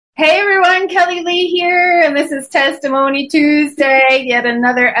Hey everyone, Kellie Leigh here, and this is Testimony Tuesday, yet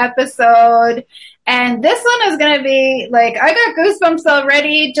another episode. And this one is going to be like, I got goosebumps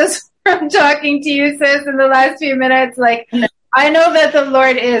already just from talking to you, sis, in the last few minutes. Like, I know that the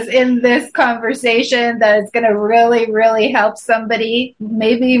Lord is in this conversation, that it's going to really, really help somebody,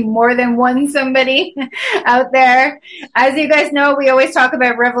 maybe more than one somebody out there. As you guys know, we always talk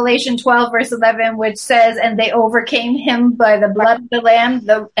about Revelation 12, verse 11, which says, and they overcame him by the blood of the Lamb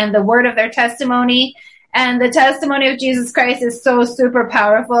and the word of their testimony. And the testimony of Jesus Christ is so super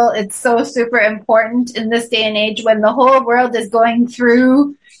powerful. It's so super important in this day and age when the whole world is going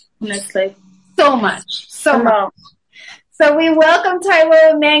through so much. So we welcome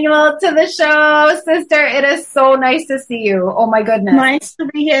Taiwo, Emmanuel to the show. Sister, it is so nice to see you. Oh my goodness. Nice to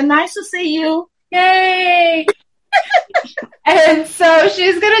be here. Nice to see you. Yay. And so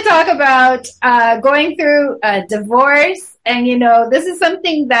she's going to talk about going through a divorce. And, you know, this is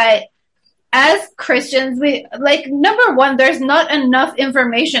something that as Christians, we like, number one, there's not enough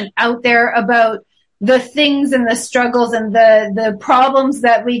information out there about the things and the struggles and the problems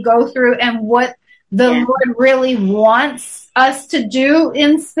that we go through and what the Lord really wants us to do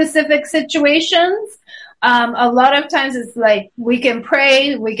in specific situations. A lot of times it's like we can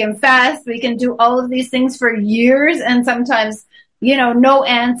pray, we can fast, we can do all of these things for years. And sometimes, you know, no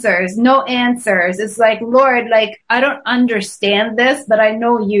answers. It's like, Lord, like, I don't understand this, but I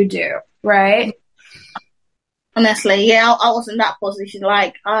know you do. Right? Honestly, yeah, I was in that position.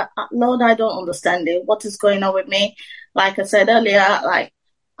 Like, Lord, I don't understand it. What is going on with me? Like I said earlier, like,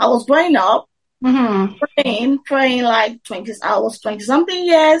 I was growing up, praying like 20, I was 20 something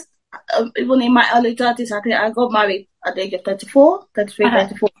years, even in my early 30s, I think I got married at the age of 34.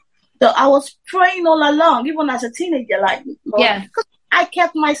 So I was praying all along, even as a teenager, like, Lord, because I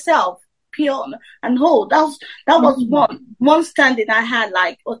kept myself pure and whole. That was one standing I had,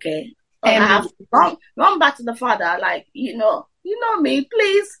 like, okay, I have to run back to the Father, like, you know me,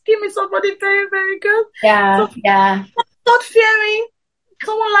 please give me somebody very, very good. Not fearing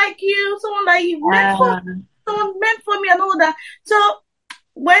someone like you, someone meant for me and all that. So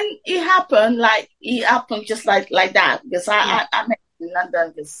when it happened just like that, because I met in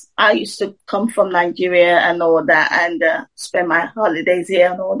London, because I used to come from Nigeria and all that, and spend my holidays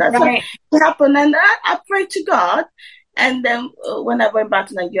here and all that. Right. So it happened, and I prayed to God. And then when I went back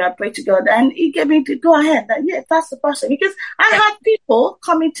to Nigeria, I prayed to God, and He gave me to go ahead. That, that's the person. Because I had people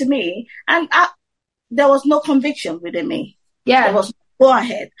coming to me, and there was no conviction within me. Yeah, there was no go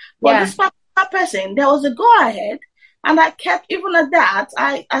ahead. But this person, there was a go ahead, and I kept, even at that,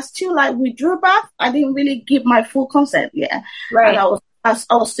 I still like withdrew back. I didn't really give my full consent. Yeah, right. And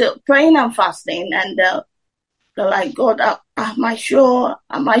I was still praying and fasting, and they're like, God, am I sure?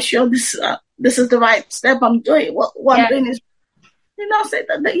 This is the right step I'm doing. What I'm doing is, I said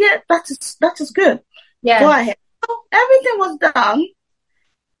that is good. Yeah. Go ahead. So everything was done.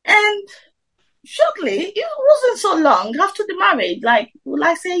 And shortly, it wasn't so long after the marriage, like, will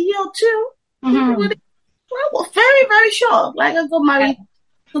I say a year or two? Well, very, very short. Like, I got married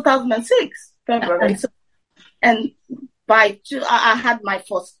 2006, February. So, and I had my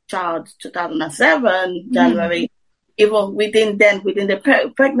first child 2007, January. Even within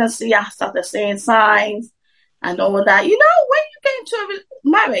the pregnancy, I started seeing signs and all that. You know, when you get into a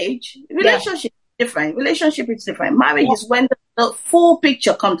marriage, relationship is different. Relationship is different. Marriage is when the full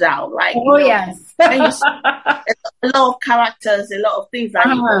picture comes out, right? Oh, yes. And you see a lot of characters, a lot of things that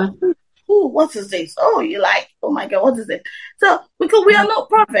you go, ooh, what is this? Oh, you're like, oh my God, what is it? So, because we are not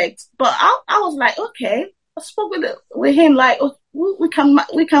perfect, but I was like, okay, I spoke with him, like, oh, we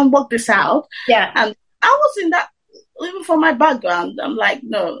can work this out. Yeah. And I was in that. Even from my background, I'm like,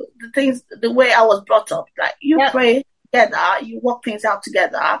 no, the way I was brought up, like, you pray together, you work things out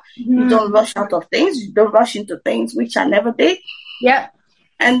together, you don't rush out of things, you don't rush into things, which I never did. Yeah.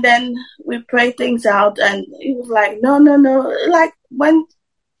 And then we pray things out, and it was like, no. Like, when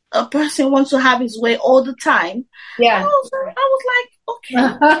a person wants to have his way all the time, I was like, okay.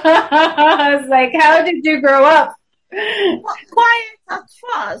 I was like, how did you grow up? Quiet at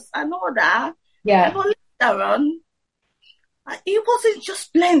first, I know that. Yeah. But later on, it wasn't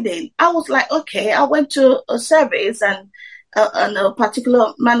just blending. I was like, okay, I went to a service, and a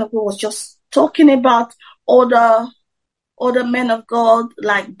particular man of God was just talking about all the men of God,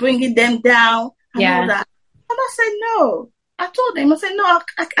 like bringing them down and all that. And I said, no. I told him, I said, no,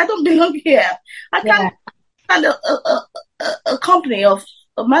 I don't belong here. I can't stand a company of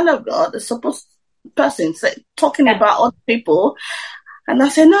a man of God, a supposed person talking about other people. And I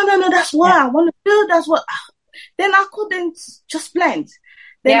said, no, that's what I want to do. That's what. Then I couldn't just blend.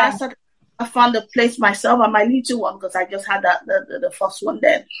 Then I started I found a place myself and my little one, because I just had the first one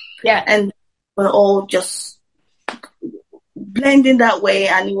then. Yeah. And we're all just blending that way.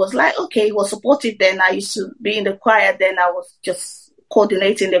 And it was like, okay, he was supportive then. I used to be in the choir then. I was just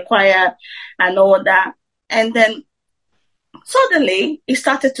coordinating the choir and all that. And then suddenly he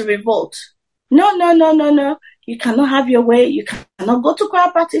started to revolt. No. You cannot have your way. You cannot go to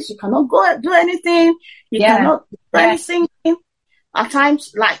choir practice. You cannot go do anything. You cannot do any singing. At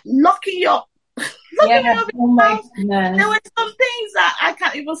times, like locking you up. Oh my goodness. There were some things that I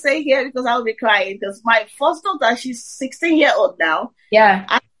can't even say here because I'll be crying. Because my first daughter, she's 16-year-old now. Yeah.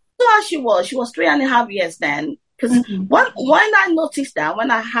 I saw how she was. She was 3.5 years then. Because when I noticed that,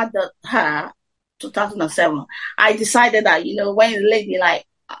 when I had her, 2007, I decided that, when the lady, like,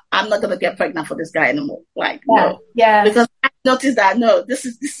 I'm not going to get pregnant for this guy anymore. Like, no. Yeah. Because I noticed that, no, this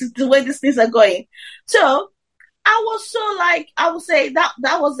is the way these things are going. So, I was so like, I would say that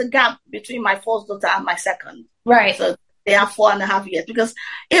was the gap between my first daughter and my second. Right. So they are 4.5 years. Because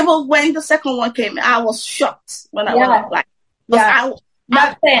even when the second one came, I was shocked when I went up. Like,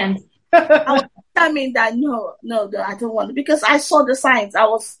 not planned. I was determined that no, I don't want it. Because I saw the signs. I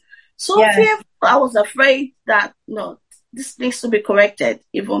was so fearful. I was afraid that, no, this needs to be corrected.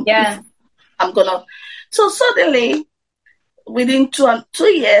 Even if I'm going to. So suddenly, within 2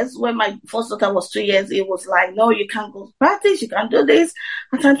 years, when my first daughter was 2 years, it was like, no, you can't go to practice, you can't do this.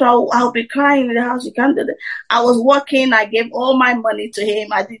 Sometimes I'll be crying in the house, you can't do this. I was working, I gave all my money to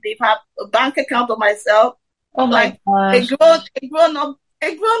him. I didn't have a bank account of myself. Oh my gosh. A grown up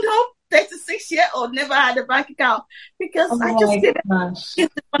 36-year-old never had a bank account because I just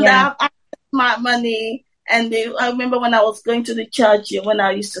didn't have my money. And I remember when I was going to the church, when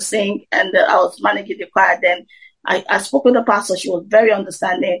I used to sing and I was managing the choir then, I spoke with the pastor. She was very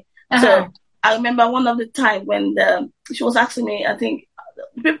understanding. So I remember one of the time when she was asking me, I think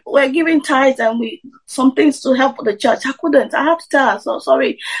people were giving tithes and some things to help the church. I couldn't. I had to tell her, so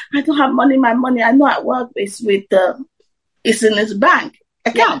sorry, I don't have money. My money I know at work is it's in his bank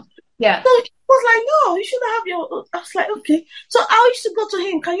account. Yeah. So he was like, no, you should have your. I was like, okay. So I used to go to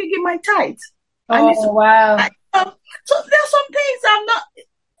him. Can you give my tithes? Oh wow. So there's some things I'm not.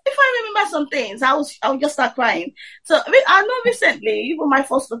 If I remember some things, I would just start crying. So I know recently, even my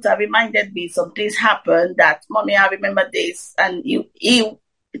first daughter reminded me some things happened that, Mommy, I remember this, and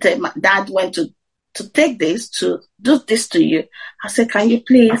my dad went to take this, to do this to you. I said, can you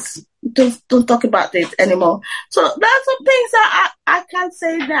please don't talk about this anymore? So there are some things that I can't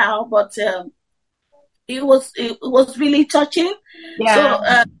say now, but it was really touching. Yeah. So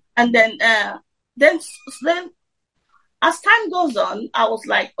and then as time goes on, I was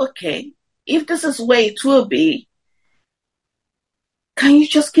like, okay, if this is the way it will be, can you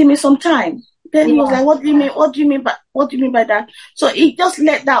just give me some time? Then he was like, what do you mean? What do you mean by that? So he just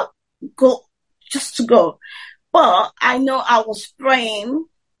let that go, just to go. But I know I was praying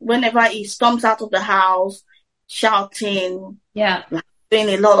whenever he storms out of the house, shouting, like doing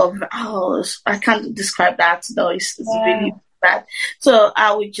a lot of, I can't describe that. No, it's really bad. So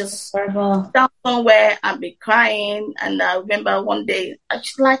I would just stand somewhere and be crying. And I remember one day, I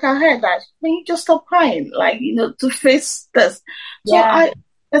heard that, can you just stop crying? Like, to face this. So I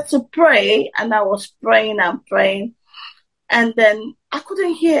had to pray, and I was praying and praying. And then I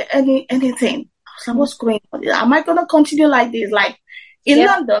couldn't hear anything. I was like, what's going on? Am I going to continue like this? Like in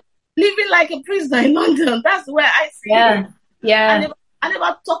London, living like a prisoner in London. That's where I see it. Yeah. I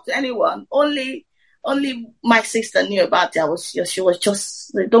never talked to anyone. Only my sister knew about it. She was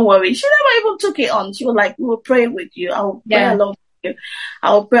just, don't worry. She never even took it on. She was like, we will pray with you. I will pray along with you.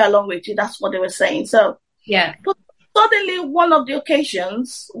 I will pray along with you. That's what they were saying. So, but suddenly one of the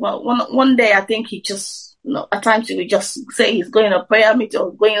occasions, one day, I think he just, at times he would just say he's going to prayer meeting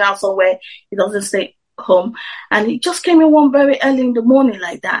or going out somewhere. He doesn't stay home. And he just came in one very early in the morning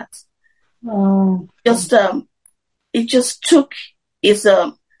like that. Oh. It just took his,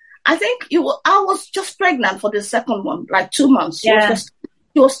 I think I was just pregnant for the second one, like 2 months. It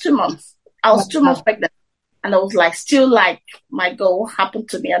was 2 months. I was 2 months pregnant. And I was like, still like, my God, what happened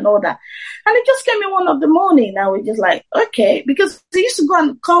to me and all that. And it just came in one of the morning. I was just like, okay, because he used to go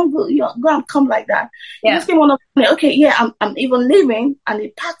and come like that. He just came one of the morning, okay, I'm even leaving. And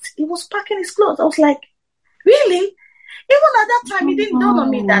he was packing his clothes. I was like, really? Even at that time, it didn't dawn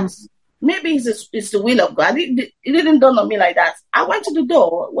on me that maybe it's the will of God. It didn't dawn on me like that. I went to the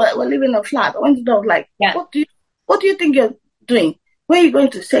door. We're living in a flat. I went to the door like, what do you think you're doing? Where are you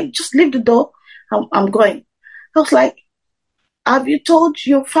going to? Say, just leave the door. I'm going. I was like, have you told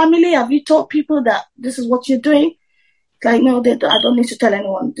your family? Have you told people that this is what you're doing? Like, no, I don't need to tell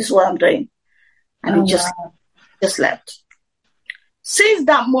anyone. This is what I'm doing. And he just left. since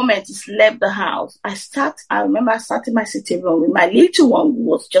that moment he's left the house, I remember I sat in my sitting room with my little one, who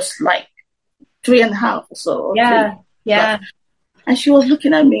was just like 3.5 or so. Yeah. Yeah. And she was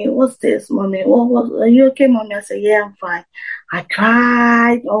looking at me, what's this, mommy? Are you okay, mommy? I said, yeah, I'm fine. I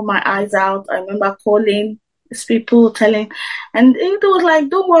cried, all my eyes out. I remember calling these people, telling, and it was like,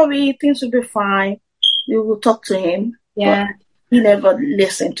 don't worry, things will be fine. You will talk to him. Yeah. But he never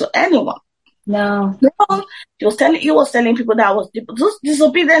listened to anyone. No. He was telling people that I was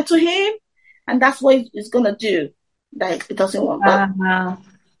disobedient to him, and that's what he's gonna do. That it doesn't want. But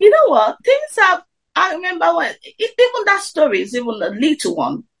you know what? Things have. I remember when even that story is even a little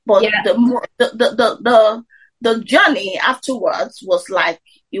one, but the journey afterwards was like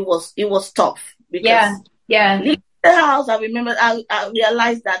it was tough because leaving the house. I remember I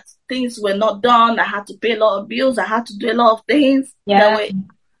realized that things were not done. I had to pay a lot of bills. I had to do a lot of things that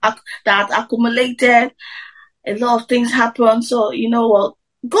accumulated. A lot of things happened. So you know what?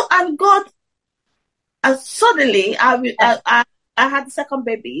 God, suddenly I had the second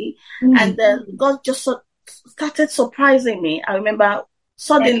baby, and God just started surprising me. I remember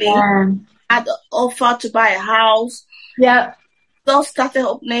suddenly I had offered to buy a house. Yeah. God started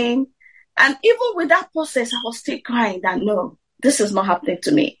opening. And even with that process, I was still crying that, no, this is not happening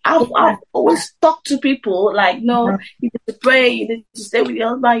to me. I've always talked to people like, no, you need to pray, you need to stay with your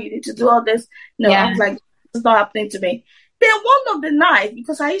husband, you need to do all this. No, I was like, this is not happening to me. Then one of the nights,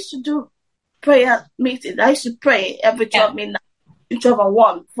 because I used to do prayer meetings, I used to pray every 12 midnight. 12 and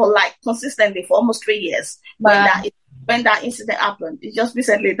 1 for like consistently for almost 3 years. Wow. When that incident happened, it's just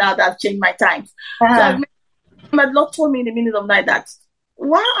recently now that I've changed my times. So I remember my Lord told me in the middle of the night that,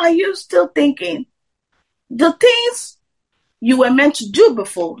 why are you still thinking the things you were meant to do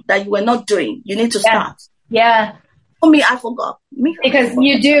before that you were not doing? You need to start. Yeah. For me, I forgot. Because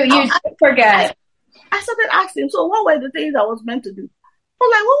you forget. I started asking, so what were the things I was meant to do? I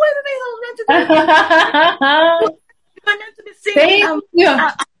was like, what were the things I was meant to do? I meant to be singing.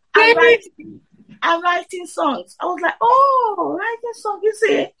 I'm writing songs. I was like, oh, writing songs. You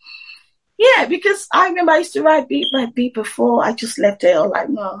see, yeah, because I remember I used to write beat by beat before. I just left it. I was like,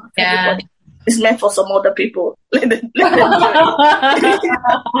 no, it's meant for some other people. Let them do it.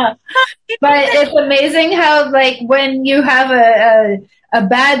 But it's amazing how, like, when you have a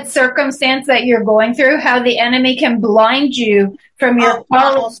bad circumstance that you're going through, how the enemy can blind you from your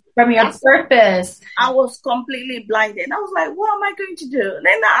purpose. I was completely blinded. I was like, what am I going to do? And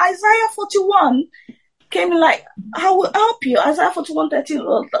then Isaiah 41 came like, I will help you. Isaiah 41, 13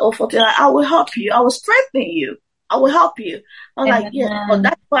 or 14, I will help you. I will strengthen you. I will help you. I was like, yeah, but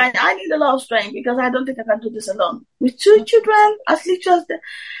that's fine. I need a lot of strength because I don't think I can do this alone. With 2 children, as little as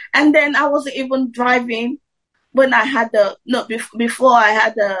and then I wasn't even driving when I had before I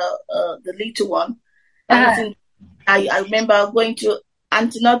had the little one. I remember going to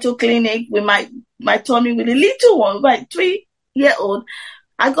antenatal clinic with my tummy with a little one, like 3-year-old.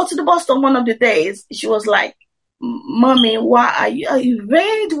 I got to the bus stop one of the days. She was like, Mommy, why are you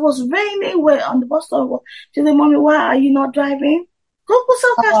rained? It was raining. We're on the bus stop. She said, Mommy, why are you not driving? Go put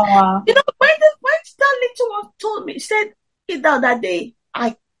some cash. You know, when that little one told me, she said it that day,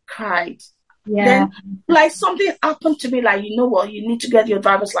 I cried. Yeah. Then, like, something happened to me, like, you know what, you need to get your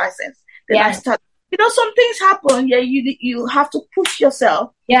driver's license. Then I started, you know, some things happen, you have to push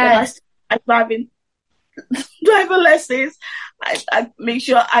yourself. Yeah. I driving driver lessons. I make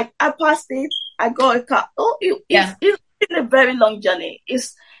sure I passed it. I got a car. It's been a very long journey.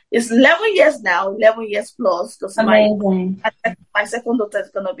 It's 11 years now, 11 years plus. Because my second daughter is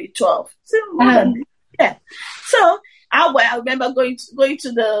gonna be 12. So So I remember going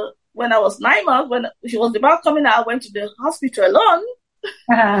to when I was 9 months, when she was about coming out, I went to the hospital alone.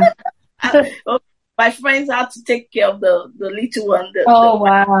 My friends had to take care of the little one.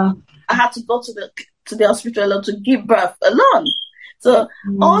 Wow! I had to go to the hospital alone to give birth alone. So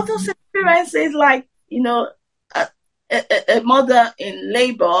all those experiences, like, you know, a mother in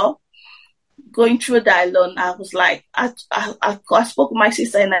labor going through that alone, I was like, I spoke with my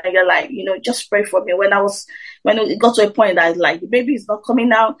sister and I got like, you know, just pray for me. When it got to a point that I was like, the baby is not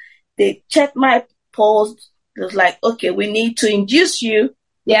coming out. They checked my pulse. It was like, okay, we need to induce you.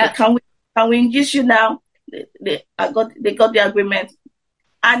 Yeah. Can we induce you now? They got the agreement,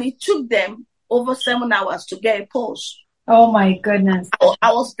 and it took them over 7 hours to get a pulse. Oh my goodness!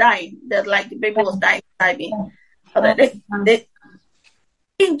 I was dying. That like the baby was dying inside me. They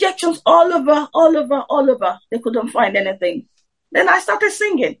injections all over. They couldn't find anything. Then I started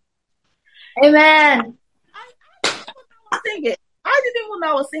singing. Amen. I didn't even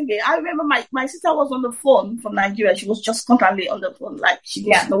know I was singing. I remember my sister was on the phone from Nigeria. She was just constantly on the phone, like she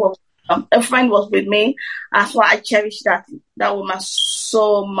didn't know what was A friend was with me. That's why I cherish that woman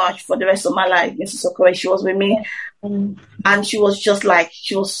so much for the rest of my life. Mrs. Okore, she was with me, and she was just like,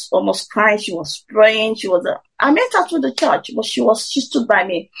 she was almost crying. She was praying. I met her through the church, but she stood by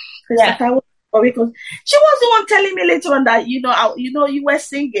me. Yeah. Because she was the one telling me later on that you were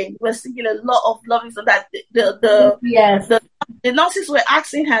singing. You were singing a lot of lovely songs. That the nurses were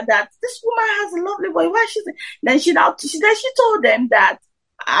asking her that this woman has a lovely voice. Why she's then she told them that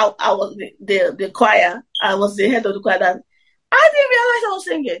I was the choir. I was the head of the choir. That I didn't realize I was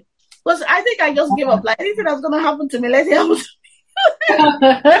singing. Because I think I just gave up. Like anything that's gonna happen to me, let it happen to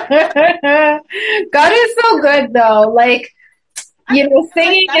me. God is so good though. Like,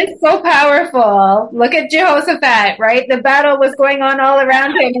 singing is so powerful. Look at Jehoshaphat, right? The battle was going on all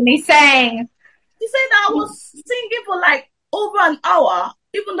around him and he sang. He said I was singing for like over an hour,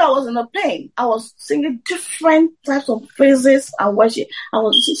 even though I was in a pain. I was singing different types of phrases and worship.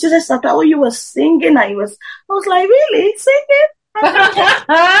 She said, "Satawo, you were singing," and I was like, "Really? Singing?" I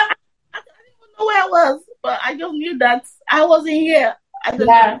didn't know where I was, but I just knew that I wasn't here. I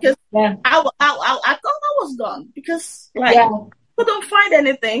thought I was gone because couldn't find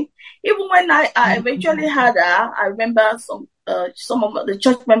anything. Even when I eventually had her, I remember some of the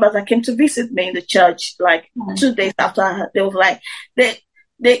church members that came to visit me in the church, like 2 days after they was like,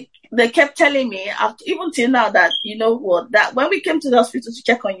 they kept telling me, after, even till now, that you know what, that when we came to the hospital to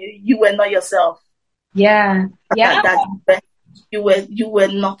check on you, you were not yourself. Yeah, that you were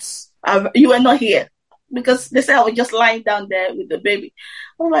not here, because they said I was just lying down there with the baby.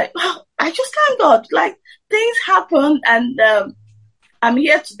 I'm like, wow, I just thank God. Like things happen, and I'm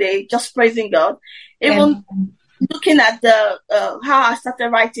here today just praising God. Even looking at the how I started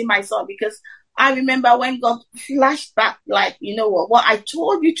writing my song, because I remember when God flashed back, like, you know what I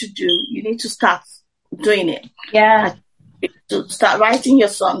told you to do, you need to start doing it. Yeah. To start writing your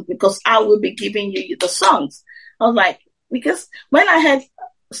songs, because I will be giving you the songs. I was like, because when I had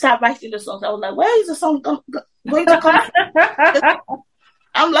start writing the songs, I was like, where is the song going to come from?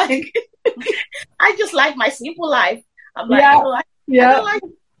 I'm like, I just like my simple life. I'm like, I don't like,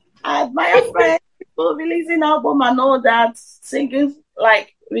 I admire friends, people releasing album and all that, singing,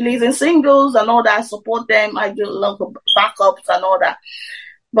 like releasing singles and all that. I support them. I do love backups and all that.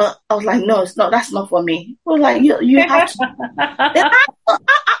 But I was like, no, it's not. That's not for me. I was like, you have to.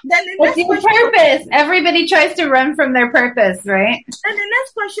 Then the What's your purpose? Everybody tries to run from their purpose, right? And the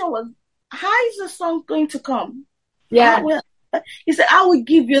next question was, how is the song going to come? Yeah. He said, I will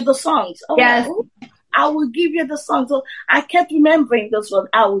give you the songs. Yes. Like, I will give you the songs. So I kept remembering this one.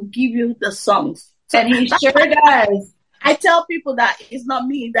 I will give you the songs. So and he sure does. I tell people that it's not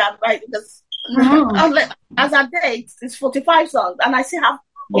me that write, because as a date, it's 45 songs, and I still have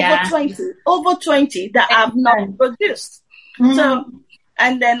over 20 that I've not produced. So,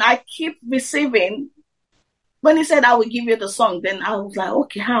 and then I keep receiving. When he said I will give you the song, then I was like,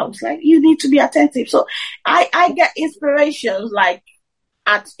 okay, how? It's like, you need to be attentive. So I get inspirations like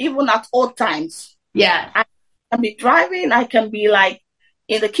even at odd times. Yeah. I can be driving, I can be like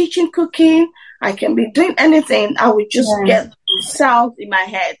in the kitchen cooking, I can be doing anything. I would just get sounds in my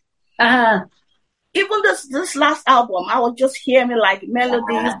head. Even this last album, I was just hearing like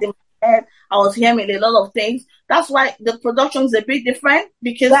melodies in my head. I was hearing a lot of things. That's why the production is a bit different,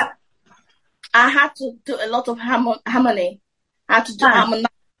 because I had to do a lot of harmony. I had to do harmony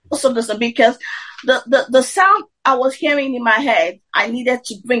also because the sound I was hearing in my head, I needed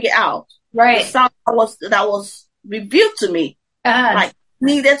to bring it out. Right. The sound that was revealed to me, like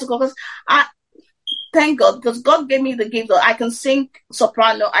needed to go, because I thank God, because God gave me the gift that I can sing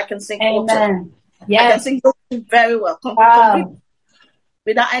soprano, I can sing alto. Yes. I can sing very well,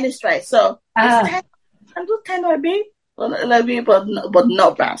 without any stress. So I can do tenor a bit, but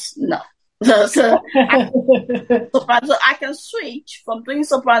no bass, no. So I can switch from doing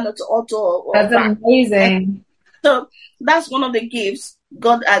soprano to alto. That's amazing. So that's one of the gifts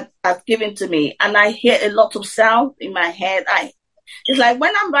God has given to me, and I hear a lot of sound in my head. It's like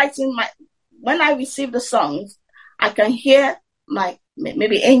when I'm writing when I receive the songs, I can hear like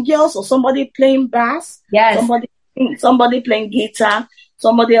maybe angels or somebody playing bass. Yes. Somebody playing guitar,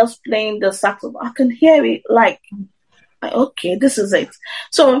 somebody else playing the saxophone. I can hear it like, okay, this is it.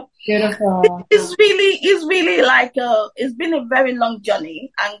 So beautiful. It's really like it's been a very long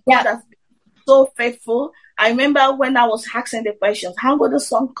journey, and God has been so faithful. I remember when I was asking the questions, how will the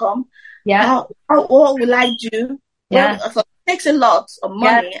song come? Yeah. What will I do? Yeah. Well, it takes a lot of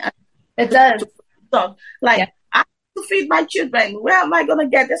money. Yeah. It does. I have to feed my children. Where am I going to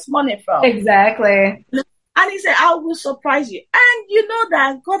get this money from? Exactly. And he said, I will surprise you. And you know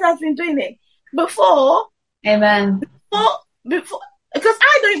that God has been doing it before. Amen. Before because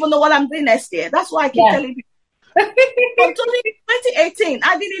I don't even know what I'm doing next year. That's why I keep telling people. From 2018,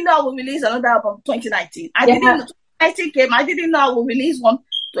 I didn't know I would release another album. 2019, I didn't know. 2019 came. I didn't know I would release one.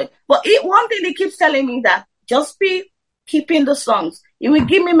 But one thing he keeps telling me that just be keeping the songs. It will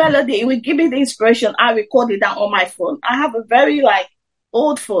give me melody. It will give me the inspiration. I record it down on my phone. I have a very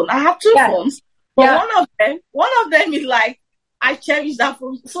old phone. I have two phones, but one of them is I cherish that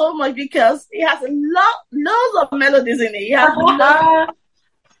phone so much because it has loads of melodies in it. It has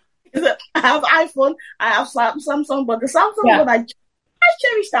I have iPhone, I have Samsung, but the Samsung one, I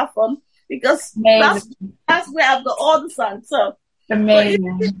cherish that phone because that's where I've got all the songs. So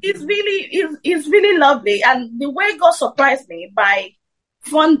amazing. It's really lovely, and the way God surprised me by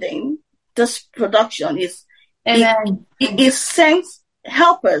funding this production is it sends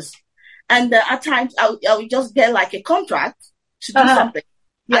helpers, and at times I would just get a contract to do something,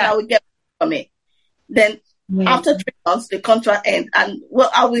 and I would get from it. Then after 3 months, the contract ends, and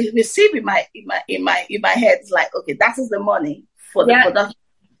what I will receive in my head is okay, that is the money for the production.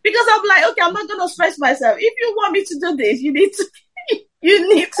 Because I'm okay, I'm not gonna stress myself. If you want me to do this, you need to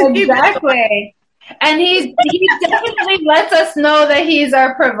give it. And he definitely lets us know that he's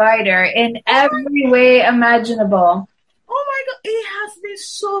our provider in every way imaginable. Oh my God, he has been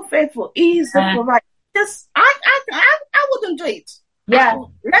so faithful. He is the provider. Just I wouldn't do it. Yeah,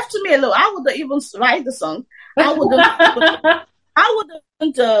 left to me alone, I wouldn't even write the song. I wouldn't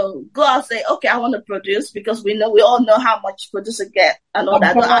go out and say, okay, I want to produce, because we all know how much producer get and all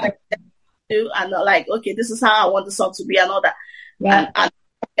that. And okay, this is how I want the song to be and all that.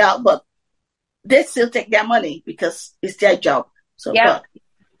 But they still take their money because it's their job. So, and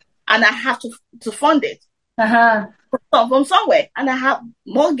I have to fund it from somewhere. And I have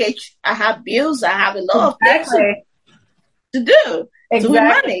mortgage, I have bills, I have a lot of things to do to win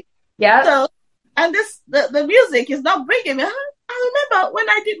money. Yeah. So, and the music is not bringing me. I remember when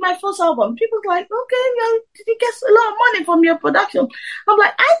I did my first album, people were like, okay, did you get a lot of money from your production? I'm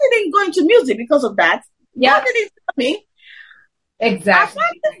like, I didn't go into music because of that. Yeah. God didn't tell me. Exactly. I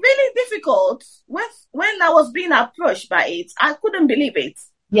found it really difficult when I was being approached by it. I couldn't believe it.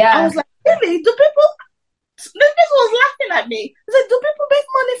 Yeah. I was like, really? Do people? This person was laughing at me. I said, do people make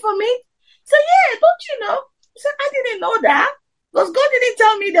money from it? I said, yeah, don't you know? I said, I didn't know that. Because God didn't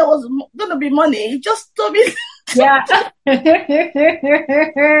tell me there was going to be money. He just told me. Yeah. I was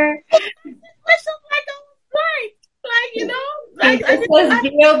right. Just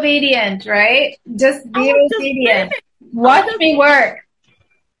be obedient, right? Just be obedient. Watch me work.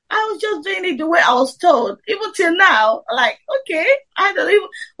 I was just doing it the way I was told. Even till now, okay, I don't even,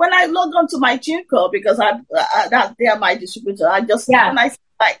 when I log on to my TuneCore, because they are my distributor, I just, when I'm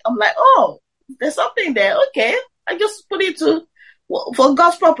like, oh, there's something there. Okay. I just put it for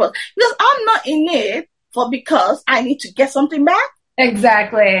God's purpose. Because I'm not in it because I need to get something back.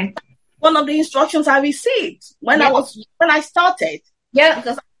 Exactly. One of the instructions I received when I started. Yeah.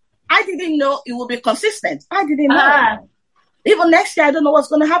 Because I didn't know it would be consistent. I didn't know. Even next year, I don't know what's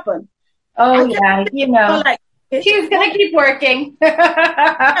going to happen. Oh, she's going to keep working.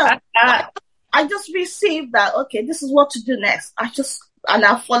 I just received that, okay, this is what to do next. And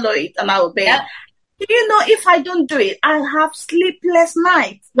I follow it and I obey it. If I don't do it, I'll have sleepless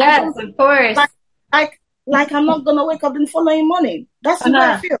nights. Yes, of course. Like I'm not going to wake up in the following morning. That's the way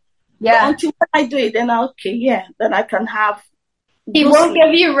I feel. Yeah. But until I do it, then then I can have. He won't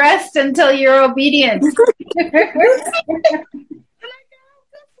give you rest until you're obedient. So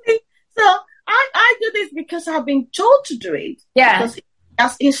I do this because I've been told to do it. Yeah. Because he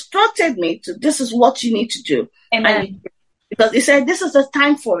has instructed me to, this is what you need to do. Amen. Because he said, this is the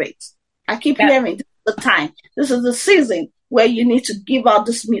time for it. I keep hearing, this is the time. This is the season where you need to give out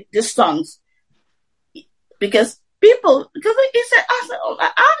these songs. Because he said,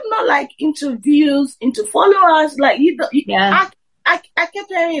 I'm not into views, into followers. I kept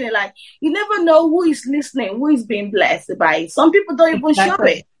hearing it, you never know who is listening, who is being blessed by it. Some people don't even show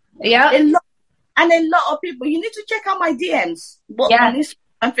it. Yeah. A lot of people, you need to check out my DMs. But on Instagram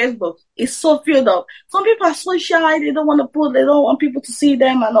and Facebook, it's so filled up. Some people are so shy, they don't want people to see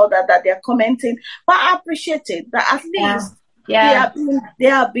them and all that they're commenting. But I appreciate it, that at least they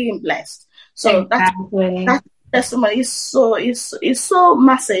are being blessed. So that testimony is so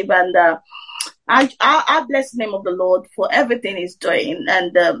massive, and I bless the name of the Lord for everything He's doing,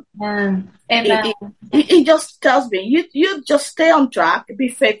 and He just tells me, you just stay on track, be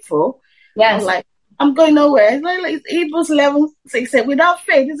faithful. Yes, I'm going nowhere. Like Hebrews 11:6 without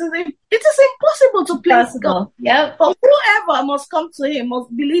faith, it is impossible to please God. Yep. But whoever must come to Him must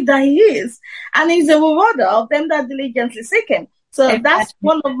believe that He is, and He's a rewarder of them that diligently seek Him. So that's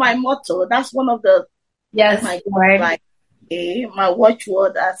one of my motto. That's one of the my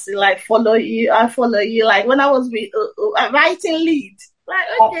watchword as like follow you, I follow you. Like when I was writing lead, like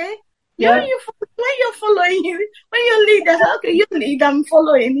okay, when you're following you, when you lead, I said, okay, you lead, I'm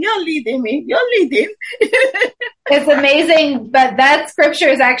following. You're leading me. You're leading. It's amazing, but that scripture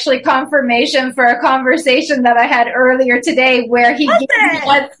is actually confirmation for a conversation that I had earlier today, where he gave me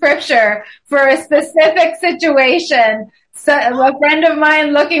that scripture for a specific situation. So a friend of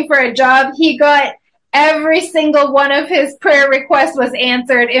mine looking for a job, he got every single one of his prayer requests was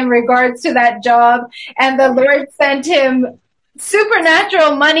answered in regards to that job. And the Lord sent him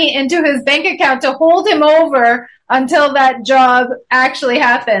supernatural money into his bank account to hold him over until that job actually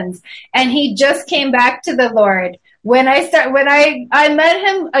happens. And he just came back to the Lord. When I met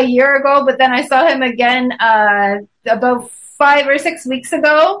him a year ago, but then I saw him again about 5 or 6 weeks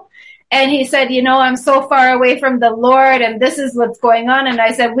ago. And he said, I'm so far away from the Lord, and this is what's going on. And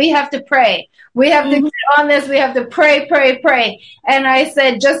I said, we have to pray. We have to get on this. We have to pray, pray, pray. And I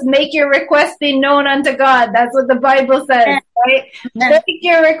said, just make your request be known unto God. That's what the Bible says, right? Make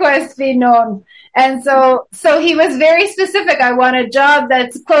your request be known. And so he was very specific. I want a job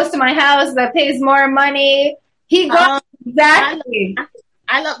that's close to my house, that pays more money. He got exactly.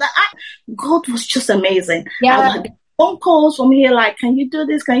 I love that. God was just amazing. Yeah. Phone calls from here, like, can you do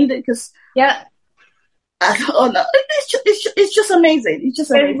this? Can you do it? Because it's just amazing. It's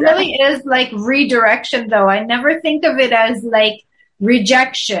just amazing. It really is like redirection, though. I never think of it as like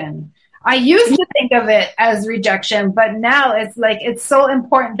rejection. I used to think of it as rejection, but now it's like it's so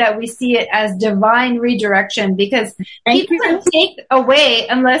important that we see it as divine redirection, because he doesn't take away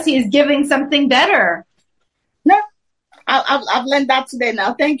unless he's giving something better. No, I've learned that today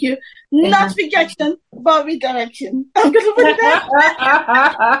now. Thank you. Not rejection, but redirection. I'm going to put it there.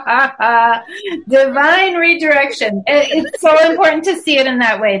 Divine redirection. It's so important to see it in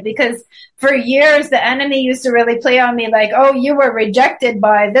that way, because for years, the enemy used to really play on me like, oh, you were rejected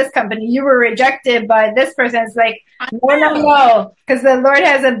by this company. You were rejected by this person. It's like, no, because the Lord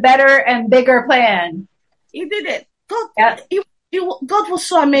has a better and bigger plan. He did it. God was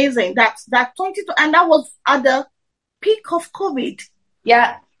so amazing. That 22, and that was at the peak of COVID.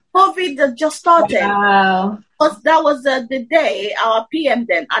 Yeah. COVID just started. Wow. That was the day our PM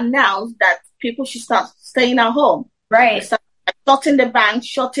then announced that people should start staying at home. Right. Shutting the banks,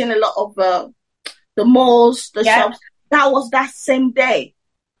 shutting a lot of the malls, the shops. That was that same day.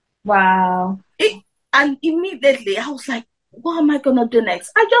 Wow. And immediately I was like, what am I going to do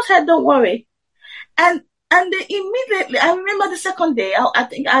next? I just said, don't worry. And immediately, I remember the second day, I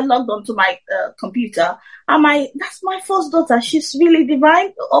think I logged onto my computer, and that's my first daughter. She's really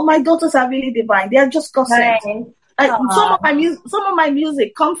divine. All my daughters are really divine. They are just gossiping. Some of my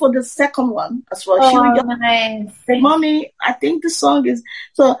music come for the second one as well. She will just say, Mommy, I think the song is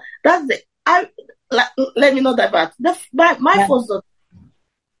so. That's it. Let me know that part. My first daughter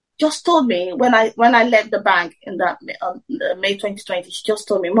just told me when I left the bank in that May 2020, she just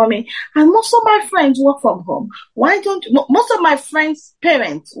told me, Mommy, and most of my friends work from home. Most of my friends'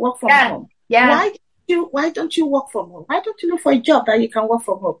 parents work from home. Yeah. Why don't you work from home? Why don't you look for a job that you can work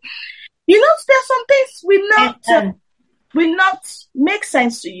from home? There's some things will not make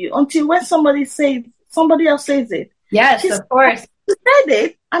sense to you until when somebody else says it. Yes, of course. She said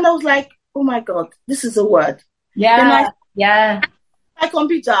it, and I was like, oh my God, this is a word. Yeah. My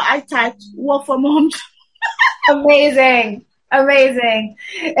computer, I typed work from home. Amazing.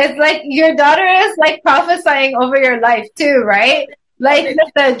 It's like your daughter is like prophesying over your life too, right? Like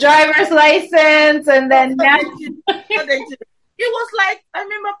the driver's license, and then now. It was like, I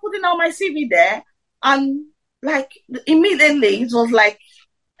remember putting on my CV there, and like immediately it was like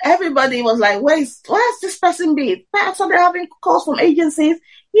everybody was like, where's this person been? So they're having calls from agencies.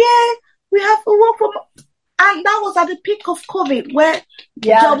 Yeah, we have to work from. And that was at the peak of COVID, where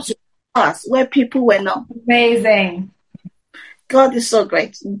jobs were us, where people were not. Amazing. God is so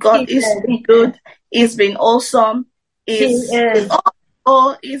great. God is good. He's been awesome. He's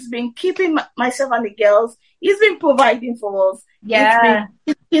been keeping myself and the girls. He's been providing for us. Yeah.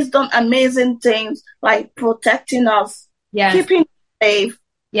 He's done amazing things, like protecting us, keeping us safe.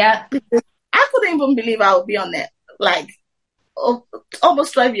 Yeah. I couldn't even believe I would be on it. Like,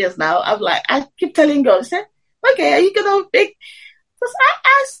 almost 12 years now. I keep telling God, okay, are you gonna pick? Because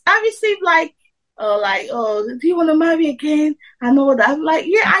I received do you want to marry again? And all that. I'm like,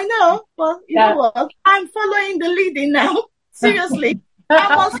 yeah, I know, but you know what? I'm following the leading now. Seriously,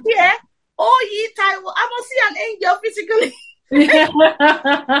 I must hear, oh, ye Taiwo, I must see an angel physically.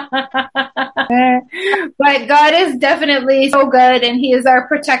 But God is definitely so good, and He is our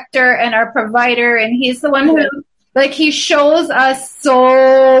protector and our provider, and He's the one who. Like, He shows us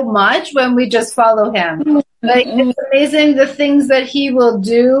so so much when we just follow him. Like, it's amazing the things that he will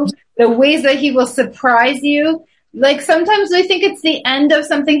do, the ways that he will surprise you. Like, sometimes we think it's the end of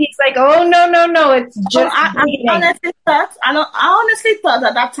something. He's like, oh, no, it's just I honestly thought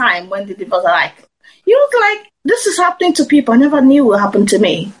at that time when the divorce, like, you look like this is happening to people. I never knew what happened to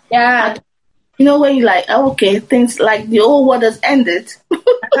me. Yeah. When you're like, oh, okay, things like the old world has ended.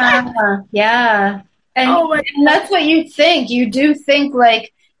 Yeah. And that's what you think. You do think,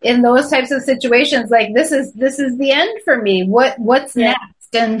 like, in those types of situations, like, this is the end for me. What's next?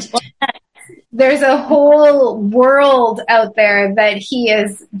 And there's a whole world out there that he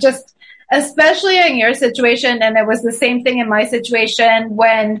is just, especially in your situation. And it was the same thing in my situation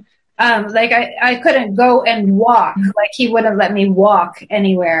when, like, I couldn't go and walk. Like, he wouldn't let me walk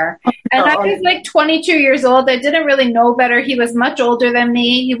anywhere. And I was like 22 years old. I didn't really know better. He was much older than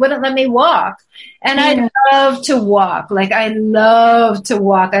me. He wouldn't let me walk. And I love to walk. Like, I love to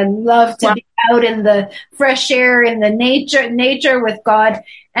walk. I love to be out in the fresh air, in the nature with God.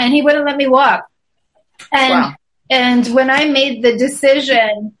 And he wouldn't let me walk. And when I made the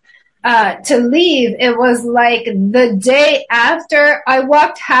decision to leave, it was like the day after I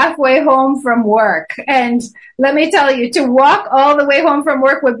walked halfway home from work. And let me tell you, to walk all the way home from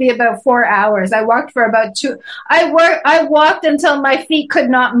work would be about 4 hours. I walked for about 2. I walked until my feet could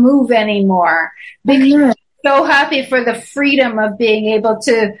not move anymore because I'm so happy for the freedom of being able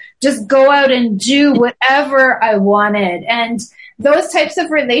to just go out and do whatever I wanted. And those types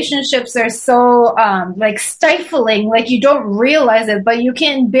of relationships are so like stifling, like you don't realize it, but you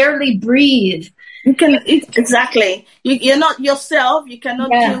can barely breathe. Exactly. You're not yourself. You cannot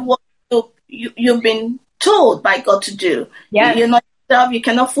do what you've been told by God to do. Yeah. You're not yourself. You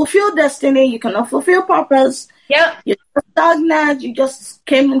cannot fulfill destiny. You cannot fulfill purpose. Yeah. You're stagnant. You just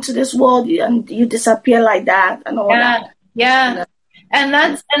came into this world and you disappear like that and all that. Yeah. And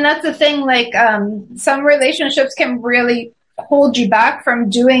that's the thing. Like, some relationships can really hold you back from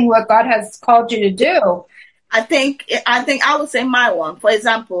doing what God has called you to do. I think I would say my one. For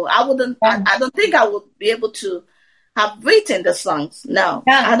example, I don't think I would be able to have written the songs. No.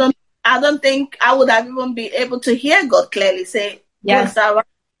 Yeah. I don't think I would have even be able to hear God clearly say, go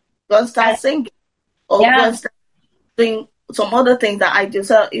and start singing, or go and start doing some other things that I do.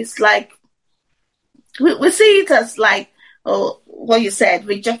 So it's like we see it as like, what you said,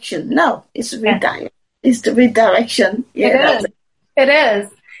 rejection. No, it's redirection. It's the redirection. Yeah, it is.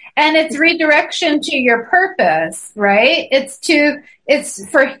 And it's redirection to your purpose, right? It's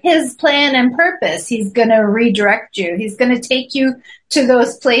for his plan and purpose. He's going to redirect you. He's going to take you to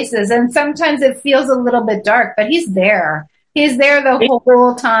those places. And sometimes it feels a little bit dark, but he's there. He's there the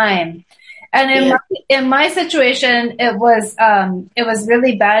whole time. And in my situation, it was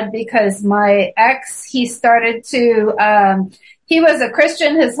really bad because my ex, he started to, he was a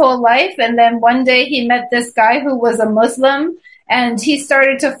Christian his whole life. And then one day he met this guy who was a Muslim, and he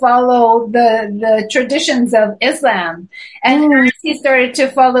started to follow the traditions of Islam. And as he started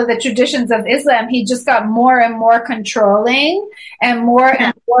to follow the traditions of Islam, he just got more and more controlling and more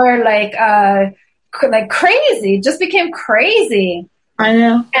like crazy, just became crazy. I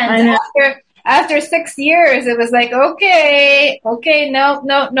know. And after 6 years, it was like, okay, no.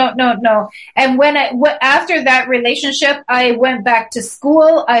 And after that relationship, I went back to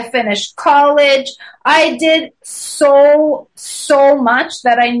school. I finished college. I did so much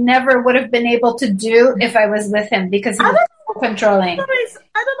that I never would have been able to do if I was with him, because he was so controlling. I don't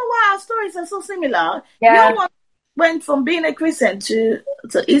know why our stories are so similar. Yeah. Your one went from being a Christian to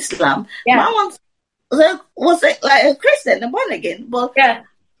Islam. Yeah. My one was like a Christian, born again, but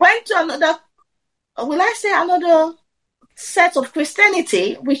went to another, will I say another set of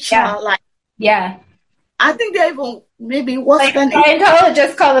Christianity, which are like, I think they're even maybe worse like than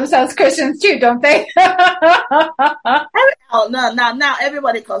Scientologists call themselves Christians too, don't they? Now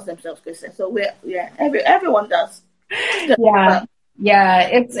everybody calls themselves Christians. So everyone does.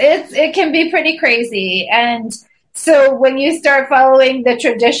 It can be pretty crazy. And so when you start following the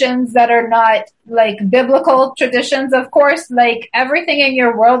traditions that are not like biblical traditions, of course, like everything in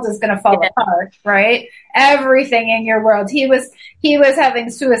your world is going to fall apart, right? Everything in your world. He was having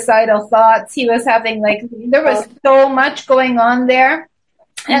suicidal thoughts. He was having there was so much going on there.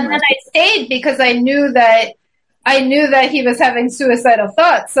 And then I stayed because I knew that he was having suicidal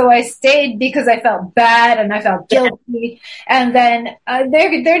thoughts. So I stayed because I felt bad and I felt guilty. And then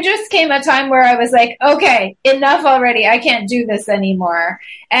there just came a time where I was like, okay, enough already. I can't do this anymore.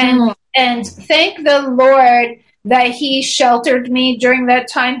 And thank the Lord that he sheltered me during that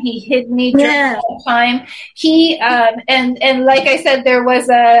time. He hid me during that time. He and like I said, there was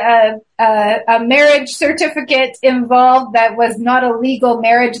a marriage certificate involved that was not a legal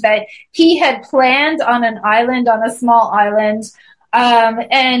marriage that he had planned on an island, on a small island.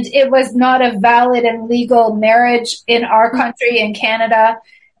 And it was not a valid and legal marriage in our country, in Canada.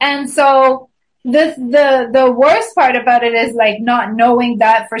 And so the worst part about it is like not knowing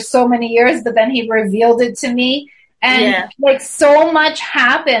that for so many years, but then he revealed it to me. And like so much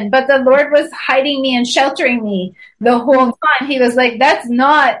happened, but the Lord was hiding me and sheltering me the whole time. He was like, that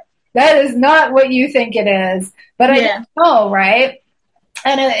is not what you think it is. But I didn't know, right?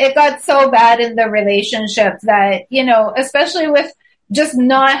 And it got so bad in the relationship that, you know, especially with just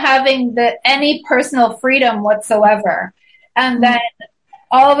not having any personal freedom whatsoever. And then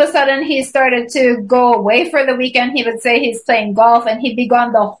all of a sudden he started to go away for the weekend. He would say he's playing golf and he'd be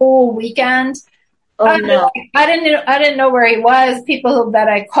gone the whole weekend. Oh, no. I didn't know where he was. People that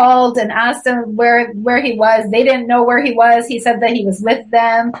I called and asked him where he was, they didn't know where he was. He said that he was with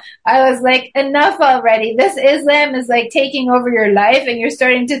them. I was like, enough already. This Islam is like taking over your life and you're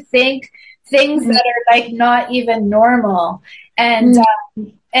starting to think things that are like not even normal. And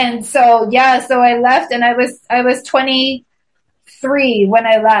so I left and I was 23 when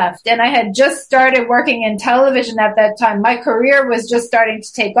I left, and I had just started working in television at that time. My career was just starting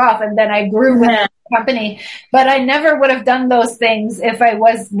to take off, and then I grew with the company, but I never would have done those things if I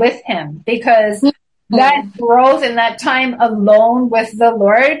was with him, because that growth in that time alone with the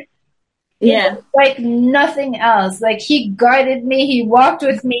Lord, like nothing else. Like he guided me, he walked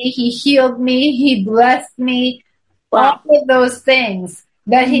with me, he healed me, he blessed me. All of those things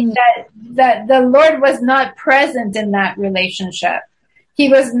that that the Lord was not present in that relationship. He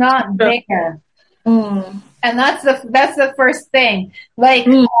was not there. And that's the first thing. Like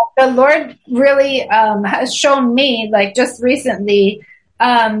the Lord really has shown me, like just recently,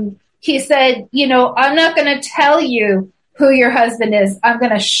 he said, you know, I'm not going to tell you who your husband is. I'm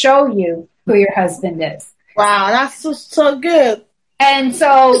going to show you who your husband is. Wow, that's so good. And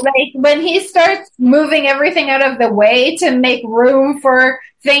so, like, when he starts moving everything out of the way to make room for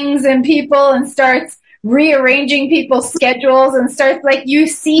things and people and starts rearranging people's schedules and starts, like, you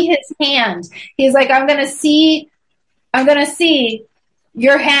see his hand. He's like, I'm going to see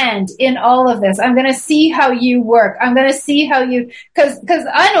your hand in all of this. I'm going to see how you work. I'm going to see how you, cause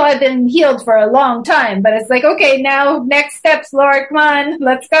I know I've been healed for a long time, but it's like, okay, now next steps, Lord, come on,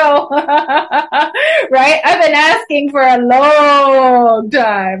 let's go. Right? I've been asking for a long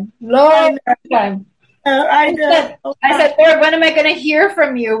time. I said, Lord, when am I going to hear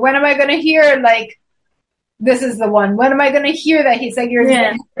from you? When am I going to hear, like, this is the one? When am I going to hear that? He said, you're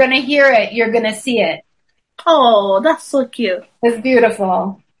going to hear it. You're going to see it. Oh, that's so cute. It's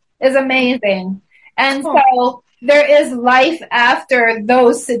beautiful. It's amazing. And so there is life after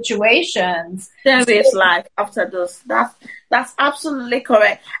those situations. There is life after those. That's absolutely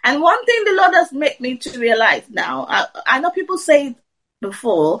correct. And one thing the Lord has made me to realize now, I know people say it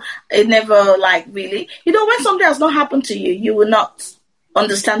before, it never like really, you know, when something has not happened to you, you will not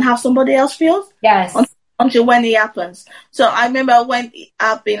understand how somebody else feels. Yes. Until when it happens. So I remember when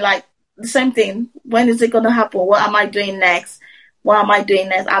I've been like, the same thing. When is it going to happen? What am I doing next? What am I doing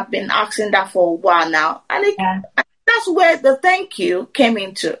next? I've been asking that for a while now. And that's where the thank you came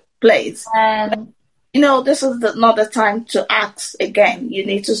into place. You know, this is not the time to ask again. You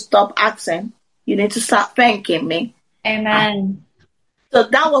need to stop asking. You need to start thanking me. Amen. So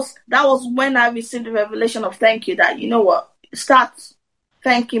that was when I received the revelation of thank you, that, you know what, start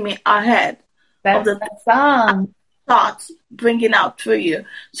thanking me ahead of the song. Start bringing out through you.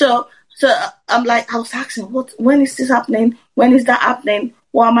 So I'm like, I was asking, when is this happening? When is that happening?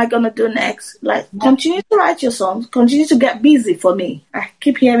 What am I going to do next? Like, continue to write your songs. Continue to get busy for me. I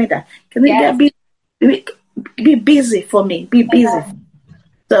keep hearing that. Can you get busy? Be busy for me. Be busy.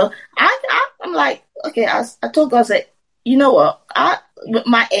 So I'm like, okay, I told God, I said, you know what? With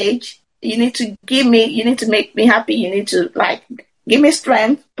my age, you need to make me happy. You need to, like, give me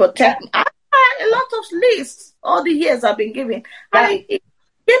strength, protect me. I had a lot of lists all the years I've been giving.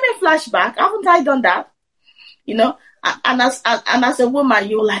 Give me a flashback. Haven't I done that? You know, and as a woman,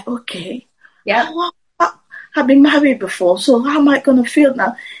 you're like, okay, I've been married before, so how am I gonna feel now?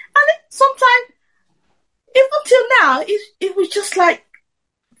 And sometimes, even till now, it was just like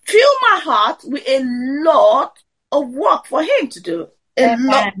fill my heart with a lot of work for him to do. A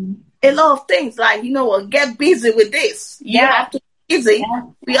lot of things, like, you know what, get busy with this. You have to be busy.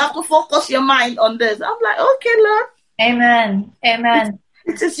 You have to focus your mind on this. I'm like, okay, Lord. Amen.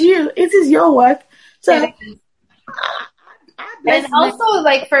 It is you. It is your work. So, and also,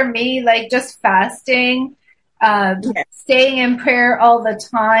 like, for me, like, just fasting, staying in prayer all the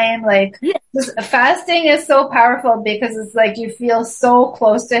time. Like fasting is so powerful because it's like you feel so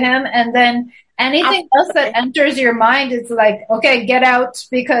close to him, and then anything else that enters your mind, it's like, okay, get out,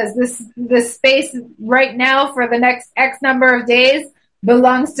 because this space right now for the next X number of days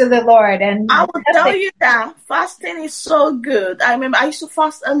belongs to the Lord. And I will tell you that fasting is so good. I remember I used to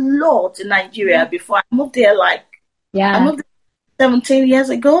fast a lot in Nigeria before I moved there. I moved there 17 years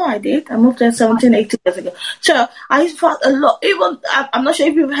ago. I moved there 17, 18 years ago. So I used to fast a lot. Even I'm not sure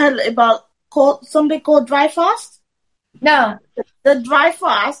if you've heard about something called dry fast. No. The dry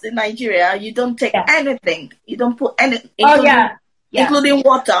fast in Nigeria, you don't take anything. You don't put anything, including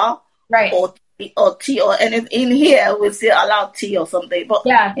water, right, or tea or anything. In here, we still allow tea or something, but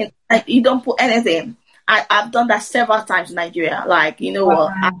you don't put anything. I've done that several times in Nigeria. Like,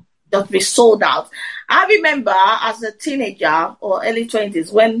 I just be sold out. I remember as a teenager or early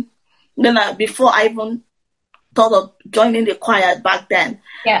 20s before I even thought of joining the choir back then.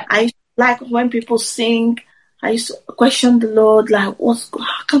 Yeah, I like when people sing. I used to question the Lord, like,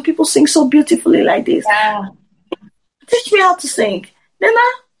 how can people sing so beautifully like this? Yeah. Teach me how to sing. Then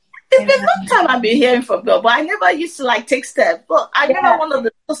it's been a long time I've been hearing from God, but I never used to take steps. But I remember one of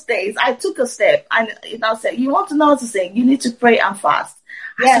those days I took a step, and I said, you want to know how to sing? You need to pray and fast.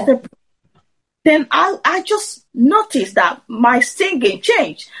 Yeah. Then I just noticed that my singing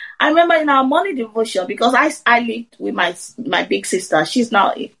changed. I remember in our morning devotion, because I lived with my big sister. She's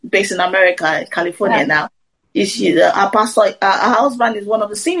now based in America, California now. She's a pastor. Her husband is one of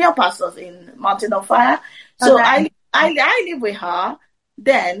the senior pastors in Mountain of Fire. So I live with her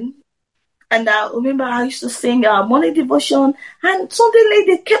then. And I remember I used to sing morning devotion, and something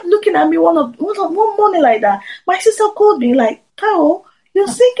lady kept looking at me one morning like that. My sister called me like, Taiwo, you're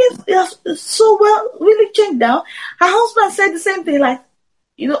singing so well, really changed down. Her husband said the same thing, like,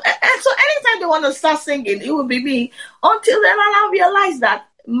 and so anytime they want to start singing, it will be me. Until then, I realized that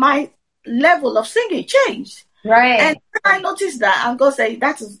my level of singing changed. Right. And I noticed that, and God said,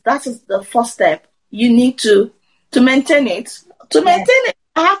 that is the first step. You need to maintain it. To maintain it,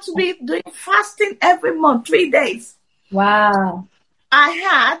 I have to be doing fasting every month, 3 days. Wow.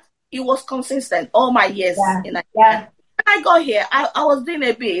 It was consistent all my years in Nigeria. Yeah. When I got here, I was doing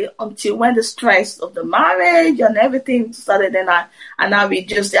a bit until when the stress of the marriage and everything started, and I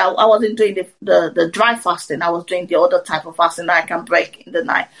reduced it. I wasn't doing the dry fasting. I was doing the other type of fasting that I can break in the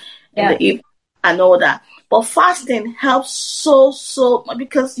night, in the evening, and all that. But fasting helps so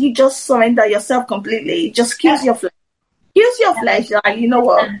because you just surrender yourself completely. It just kills your flesh. Kills your flesh. Like, you know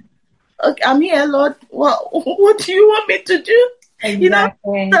what? Okay, I'm here, Lord. What do you want me to do?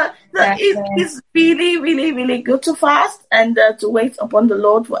 Exactly. It's really, really, really good to fast and to wait upon the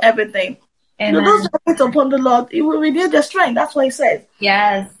Lord for everything. Those who wait upon the Lord, it will renew their strength. That's what he says.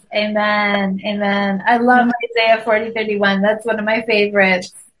 Yes. Amen. Amen. I love Isaiah 40:31. That's one of my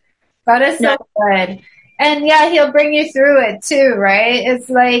favorites. God is so good. And he'll bring you through it too, right? It's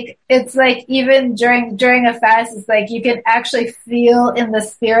like even during a fast, it's like you can actually feel in the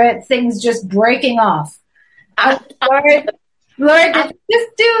spirit things just breaking off. Lord, did you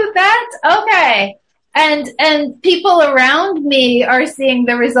just do that? Okay. And people around me are seeing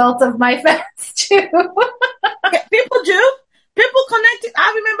the results of my fast too. People do. People connected.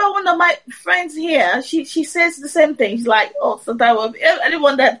 I remember one of my friends here. She says the same thing. She's like, so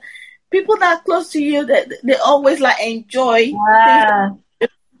that people that are close to you, that they always enjoy. Things.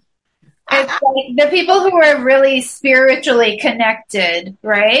 It's like the people who are really spiritually connected,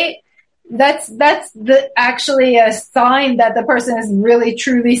 right? That's actually a sign that the person is really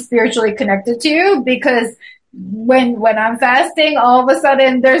truly spiritually connected to you, because when I'm fasting, all of a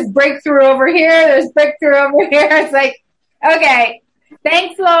sudden there's breakthrough over here, there's breakthrough over here. It's like, okay,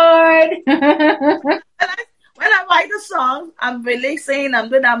 thanks, Lord. When I write the song, I'm releasing,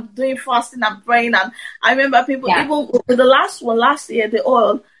 I'm doing fasting, I'm praying, and I remember people, even with the last one last year, the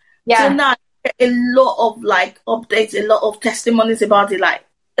oil, so now I get a lot of updates, a lot of testimonies about it. Like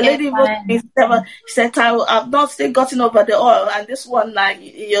a lady wrote me, she said, Taiwo, I've not still gotten over the oil, and this one,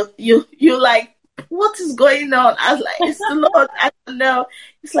 you like, what is going on? I was like, it's the Lord. I don't know.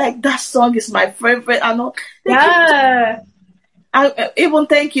 It's like, that song is my favorite. I know. I even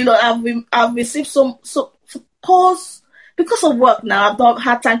thank you, Lord. I've received some calls because of work now. I've not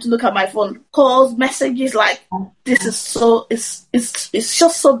had time to look at my phone. Calls, messages, like, this is so, it's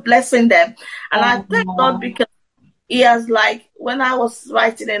just so blessing them. And I thank God because he has, when I was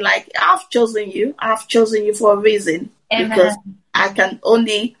writing it, I've chosen you for a reason. Amen. Because I can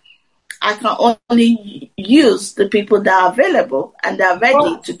only use the people that are available and they are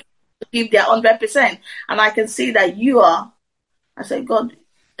ready to give their 100%. And I can see that you are. I say, God,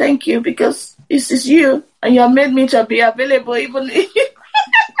 thank you, because this is you. And you have made me to be available even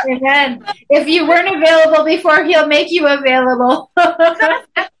Amen. If you weren't available before, he'll make you available.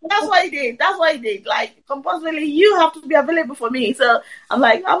 That's what he did. That's what he did. Like, compulsively, you have to be available for me. So I'm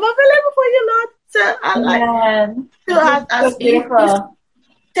like, I'm available for you, Lord. So I like, so so beautiful.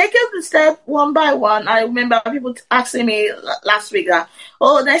 Taking the step one by one. I remember people asking me last week,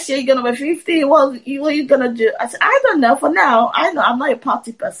 oh, next year you're going to be 50. What are you going to do? I said, I don't know. For now, I know I'm not a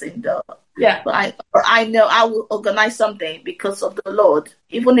party person, though. Yeah. But I know I will organize something because of the Lord.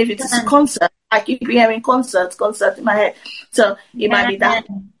 Even if it is a concert, I keep hearing concert in my head. So it might be that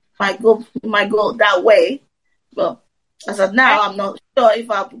might go that way. But as of now, I'm not sure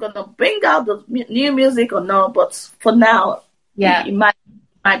if I'm gonna bring out the new music or not. But for now, it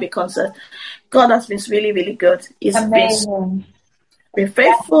might be concert. God has been really, really good. He's been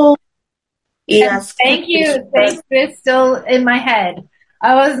faithful. He has. Thank you. It's still in my head.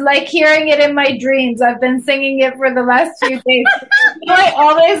 I was like hearing it in my dreams. I've been singing it for the last few days. I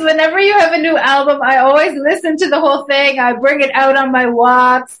always, whenever you have a new album, I always listen to the whole thing. I bring it out on my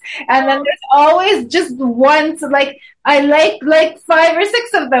walks. And then there's always just one, like, I like 5 or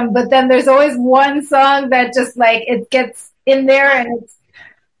 6 of them, but then there's always one song that just like, it gets in there and it's.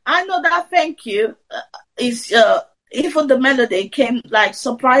 I know that. Thank you. Even the melody came like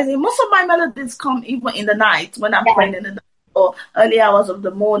surprising. Most of my melodies come even in the night when I'm praying in the night or early hours of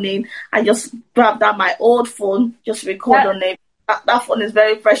the morning. I just grabbed out my old phone, just record on it. That phone is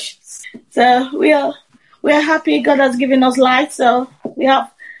very fresh. So we are happy. God has given us light. So we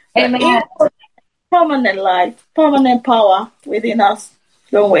have permanent light, permanent power within us.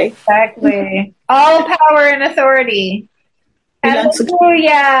 Don't we? Exactly. All power and authority.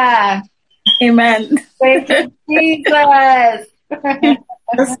 Hallelujah. Amen. Thank you, Jesus.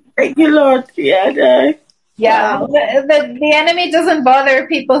 Thank you, Lord. Yeah. Yeah. Wow. The enemy doesn't bother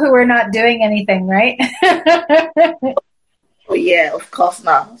people who are not doing anything, right? Oh yeah, of course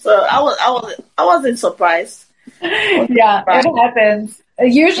not. So I wasn't surprised. Yeah, it happens.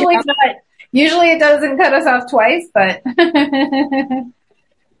 Usually not. Usually it doesn't cut us off twice, but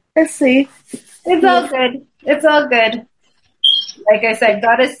let's see. It's all good. It's all good. Like I said,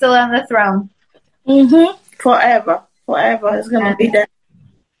 God is still on the throne. Forever is going to be there.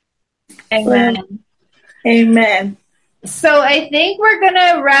 Amen. Amen. So I think we're going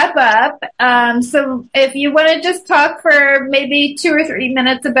to wrap up. So if you want to just talk for maybe 2 or 3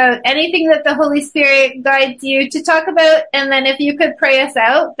 minutes about anything that the Holy Spirit guides you to talk about, and then if you could pray us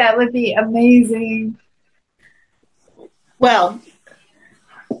out, that would be amazing. Well,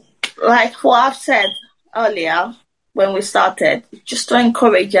 like what I've said earlier when we started, just to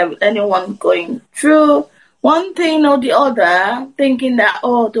encourage anyone going through one thing or the other, thinking that,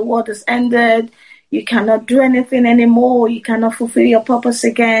 oh, the world has ended, you cannot do anything anymore, you cannot fulfill your purpose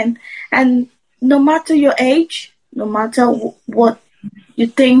again. And no matter your age, no matter what you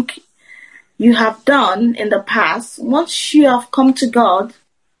think you have done in the past, once you have come to God,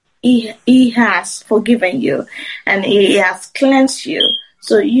 He has forgiven you and He has cleansed you.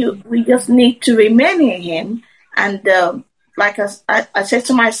 So we just need to remain in Him. And like I said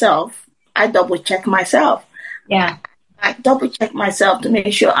to myself, I double check myself. Yeah. I double check myself to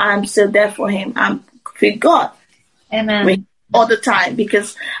make sure I'm still there for Him. I'm with God. Amen. All the time,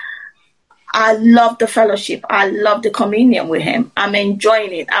 because I love the fellowship. I love the communion with Him. I'm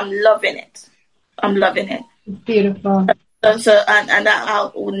enjoying it. I'm loving it. Beautiful. So and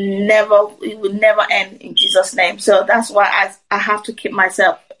it will never end in Jesus' name. So that's why I have to keep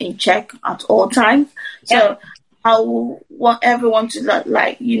myself in check at all times. So I want everyone to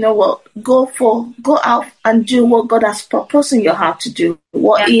go out and do what God has purposed in your heart to do,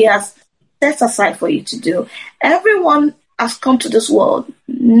 what He has set aside for you to do. Everyone has come to this world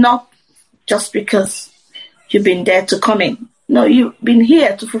not just because you've been there to come in. No, you've been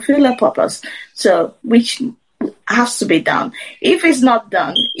here to fulfill a purpose. So which has to be done. If it's not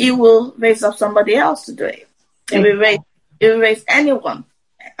done, He will raise up somebody else to do it. He will raise anyone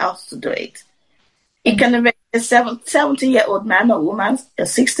else to do it. He can raise a 70-year-old man or woman, a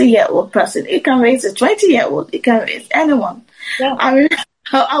 60-year-old person. He can raise a 20-year-old. He can raise anyone. Yeah.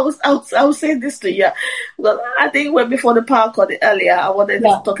 I was saying this to you. Well, I think before the power cut earlier, I wanted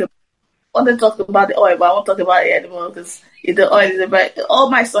to talk about the oil, but I won't talk about it anymore because the oil is about. All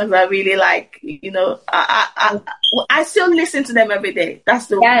my songs are really like, I still listen to them every day. That's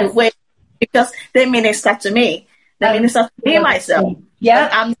the way, because they minister to me. They minister to me myself.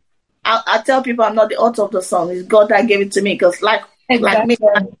 Yeah. I tell people I'm not the author of the song. It's God that gave it to me, because like me,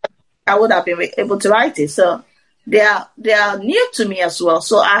 I would have been able to write it. So they are new to me as well.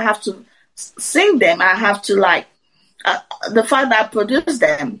 So I have to sing them. I have to the fact that I produce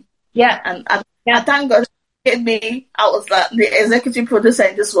them Yeah. And I thank God I was like the executive producer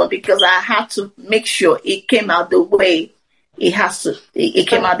in this one because I had to make sure it came out the way it has to. It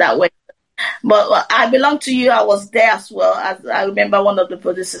came out that way. But I belong to you. I was there as well. As I remember, one of the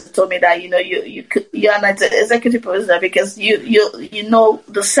producers told me that you're an executive producer because you know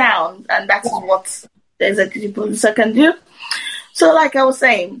the sound, and that's what the executive producer can do. So, like I was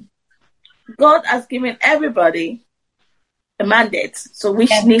saying, God has given everybody a mandate, so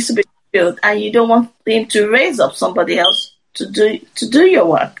which needs to be fulfilled, and you don't want Him to raise up somebody else to do your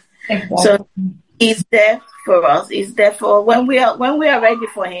work. Exactly. So He's there for us. He's there for when we are ready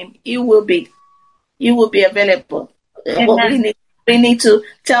for Him. He will be available. But we need to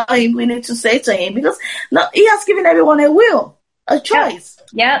tell Him. We need to say to Him because He has given everyone a will, a choice.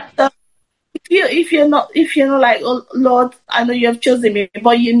 Yeah. So if you're not like, oh Lord, I know you have chosen me,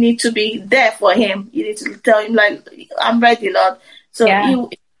 but you need to be there for Him. You need to tell Him like, I'm ready, Lord. So He will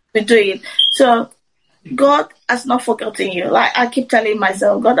be doing. So God has not forgotten you. Like I keep telling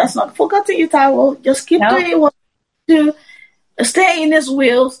myself, God has not forgotten you, Taiwo. Just keep doing what you do. Stay in His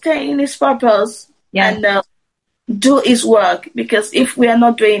will, stay in His purpose, and do His work. Because if we are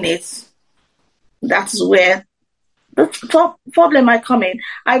not doing it, that's where the problem might come in.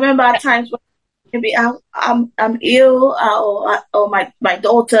 I remember at times when maybe I'm ill or my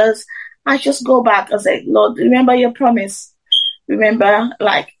daughters, I just go back and say, Lord, remember your promise. Remember,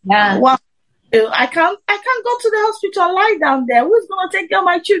 what I can't go to the hospital and lie down there. Who's gonna take care of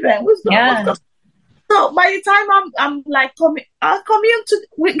my children? So by the time I'm like coming, I come in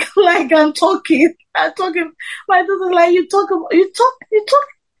like I'm talking. My daughter's like, you talk,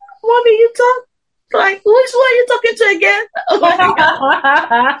 mommy, you talk. Like, who are you talking to again?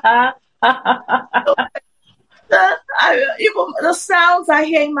 Even the sounds I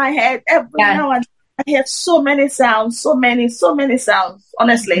hear in my head every now and then, I hear so many sounds,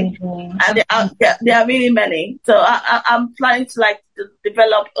 honestly, and there are really many. So I'm planning to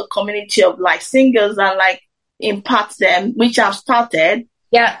develop a community of singers and impart them, which I've started.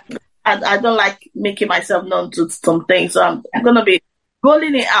 Yeah, and I don't like making myself known to some things, so I'm gonna be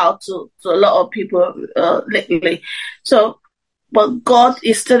rolling it out to a lot of people lately. So, but God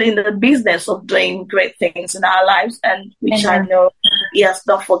is still in the business of doing great things in our lives, and which I know He has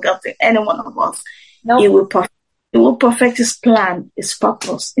not forgotten any one of us. Nope. He will perfect His plan, His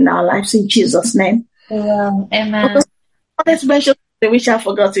purpose in our lives in Jesus' name. Yeah. Amen. Let's mention something which I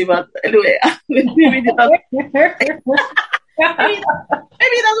forgot about. Anyway, maybe he doesn't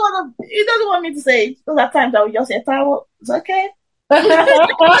want me to say it. Because at times I will just say, Taiwo, it's okay. That's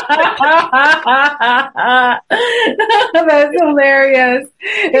hilarious.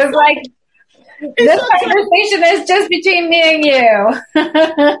 It's like this conversation is just between me and you.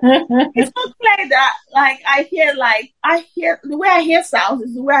 It's not like that. I hear the way I hear sounds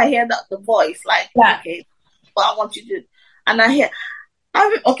is the way I hear the voice. Okay, what I want you to do, and I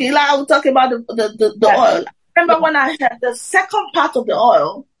will talk about the oil. I remember when I had the second part of the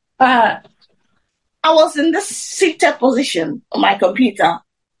oil. I was in this seated position on my computer.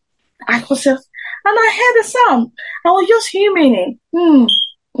 I heard the sound. I was just humming it.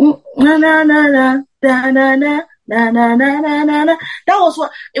 Na na na na na na na na na na na. That was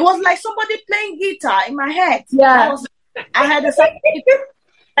what it was like. Somebody playing guitar in my head. Yeah, I had the sound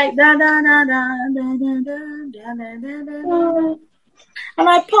like da da da da da da da da. And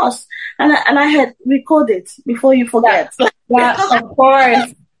I paused and I had recorded before you forget. Yeah, of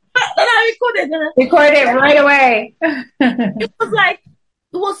course. And I recorded right away.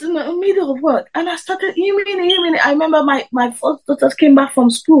 It was in the middle of work, and I started humming. I remember my first daughter came back from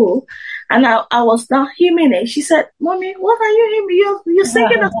school, and I was now humming it. She said, "Mommy, what are you humming? You're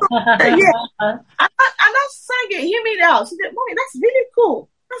singing a song." Yeah, and I sang it, humming it out. She said, "Mommy, that's really cool.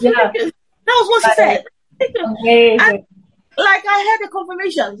 That's really good." That was what she said. Amazing. And, I had a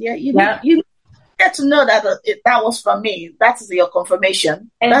confirmation. Yeah, you get to know that that was from me. That is your confirmation.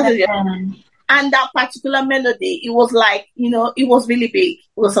 And that particular melody, it was it was really big.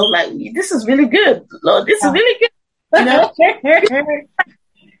 It was this is really good, Lord. This is really good.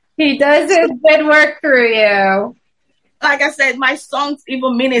 He does his good work through you. Like I said, my songs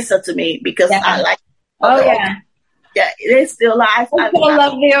even minister to me because I like. Yeah, they still live. I still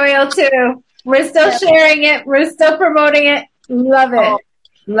love the oil too. We're still sharing it. We're still promoting it. Love it.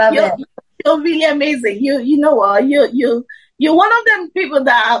 Love it. You're really amazing. You know what? You're one of them people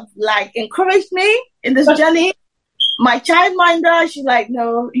that have encouraged me in this journey. My childminder, she's like,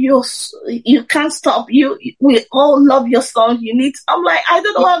 no, you can't stop. We all love your songs. You need. I'm like, I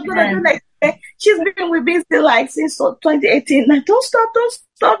don't know what I'm gonna do next. She's been with me since 2018. Like, don't stop.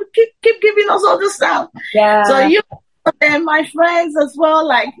 Keep giving us all this stuff. Yeah. So But then my friends as well,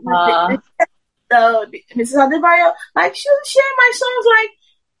 like Mrs. Adebayo, like she'll share my songs. Like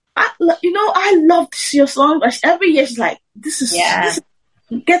I love your song. But every year she's like, this is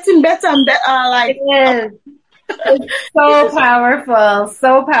getting better and better. Like it is. It's so powerful,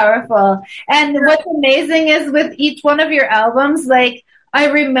 so powerful. And what's amazing is with each one of your albums, like I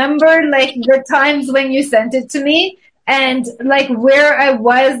remember like the times when you sent it to me and like where I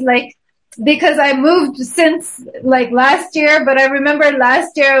was, like because I moved since like last year, but I remember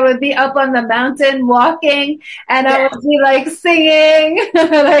last year I would be up on the mountain walking and I would be like singing,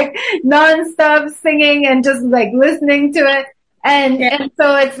 like nonstop singing and just like listening to it. And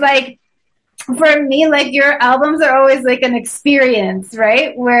so it's like, for me, like your albums are always like an experience,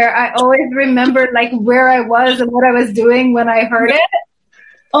 right? Where I always remember like where I was and what I was doing when I heard it.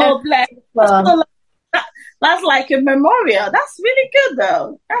 Oh, bless. That's like a memorial. That's really good,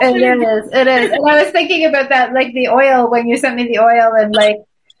 though. It is. And I was thinking about that, like the oil, when you sent me the oil and like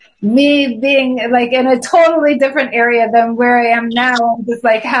me being like in a totally different area than where I am now. And just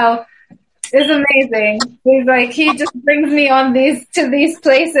like how it's amazing. He's like, he just brings me on to these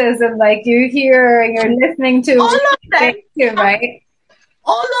places and like you hear and you're listening to all of them too, right?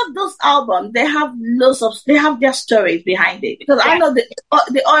 All of those albums, they have their stories behind it. Because I know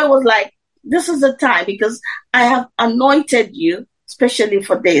the oil was like, this is the time because I have anointed you especially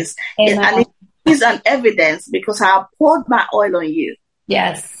for this. And it is an evidence because I have poured my oil on you.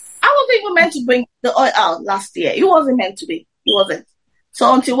 Yes. I wasn't even meant to bring the oil out last year. It wasn't meant to be. It wasn't.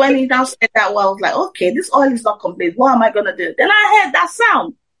 So until when he now said that, well, I was like, okay, this oil is not complete. What am I going to do? Then I heard that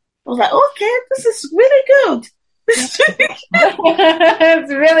sound. I was like, okay, this is really good. It's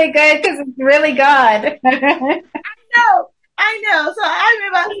really good because it's really God. I know. So I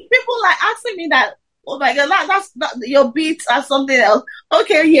remember people like asking me that, oh my God, that's your beats or something else.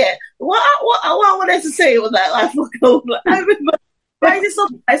 Okay, yeah. What I wanted to say was that I forgot. I remember writing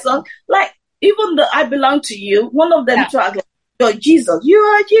some my song. Like, even though I Belong to You, one of them tracks, like, You're Jesus. You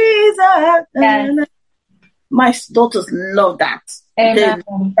are Jesus. Yes. My daughters love that. Amen.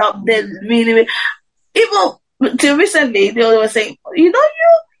 They really, even till recently, they were saying, you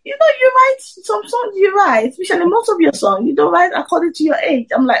write some songs you write, especially most of your songs, you don't write according to your age.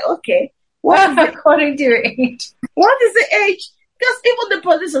 I'm like, okay. What according to your age? What is the age? Because even the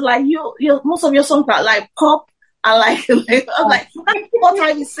producer, like most of your songs are like pop and like I'm like, that's what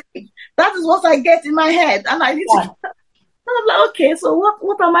I sing. That is what I get in my head. And I need to and I'm like, okay, so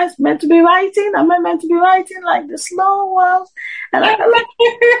what am I meant to be writing? Am I meant to be writing like the slow ones? And I'm like,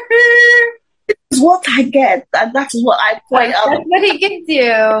 this is what I get, and that is what I point out. That's what he gives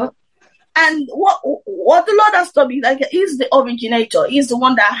you. And what the Lord has told me, like, he's the originator. He's the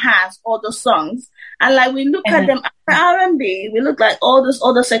one that has all the songs. And like we look at them R&B, we look like all those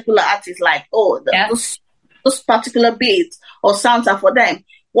other secular artists, like those particular beats or sounds are for them.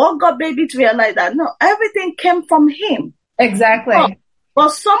 What got baby to realize that no, everything came from him. Exactly.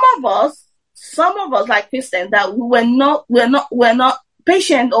 But some of us like Christians, that we're not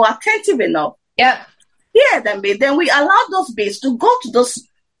patient or attentive enough. Yeah. Yeah, then we allow those beats to go to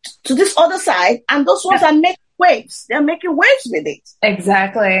this other side, and those ones are making waves. They're making waves with it.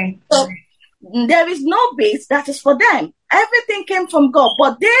 Exactly. So there is no beats that is for them. Everything came from God,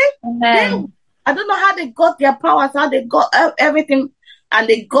 but they I don't know how they got their powers, how they got everything, and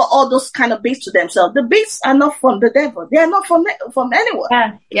they got all those kind of beats to themselves. The beats are not from the devil. They are not from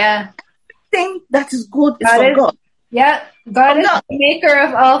anyone. Yeah. Everything that is good is from God. Yeah, God is the maker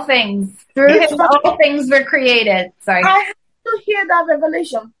of all things. Through him, all things were created. Sorry. I had to hear that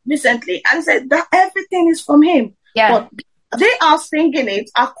revelation recently and said that everything is from him. Yeah. But they are singing it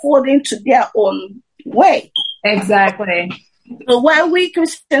according to their own way. Exactly. So when we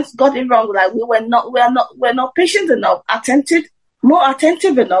Christians got it wrong, like we're not patient enough, more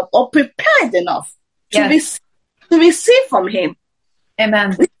attentive enough, or prepared enough to receive from him.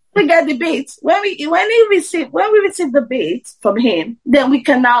 Amen. We get the beats. When we receive the beats from him, then we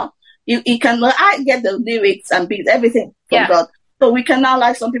can now I get the lyrics and beats, everything from God. So we can now,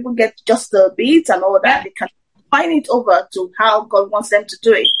 like some people get just the beats and all that. They can find it over to how God wants them to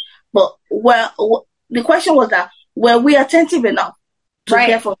do it. But the question was that, were we attentive enough to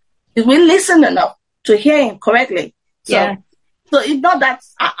hear from him? Did we listen enough to hear him correctly? So it's not that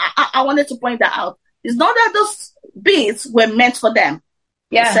I wanted to point that out. It's not that those beats were meant for them.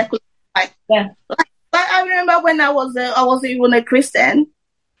 Yeah. Like I remember when I was even a Christian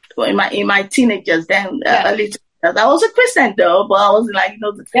in my teenagers. Then I was a Christian though, but I was like,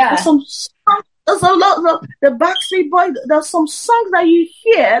 there's some songs, there's a lot of the Backstreet Boys. There's some songs that you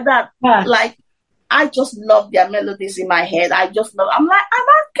hear that like I just love their melodies in my head. I just love. I'm like, and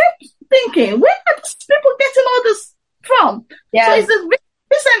I kept thinking, where are these people getting all this from? Yeah. So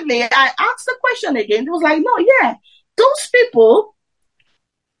recently I asked the question again. It was like, no, yeah, those people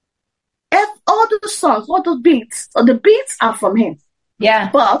have all the songs, all the beats, or the beats are from him. Yeah.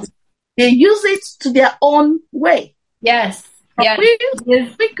 But they use it to their own way. Yes. Yeah. We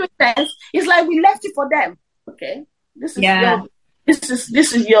Christians, it's like we left it for them. Okay. This is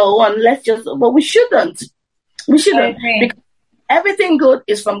your one. But we shouldn't. We shouldn't. Because everything good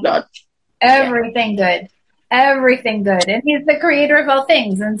is from God. Everything good. Everything good. And he's the creator of all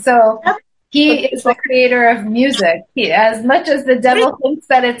things. And so he is the creator of music. As much as the devil thinks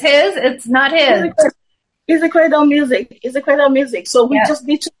that it's his, it's not his. He's the creator of music. He's the creator of music. So we just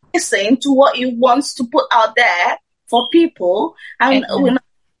need to listen to what he wants to put out there for people. And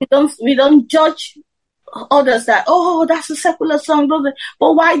we don't judge others that, oh, that's a secular song.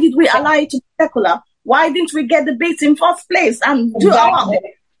 But why did we allow it to be secular? Why didn't we get the beats in first place and do our own?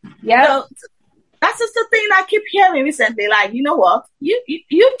 Yeah. So, that's just the thing I keep hearing recently. Like, you know what? You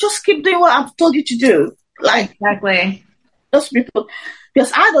just keep doing what I've told you to do. Like, exactly. Those people,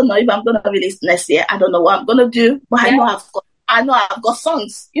 because I don't know if I'm gonna release next year. I don't know what I'm gonna do, but I know I've got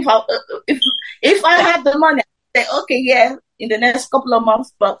songs. If I have the money, I say okay, in the next couple of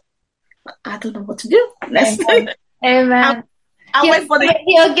months. But I don't know what to do. Amen.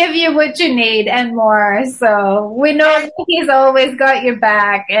 He'll give you what you need and more. So we know he's always got your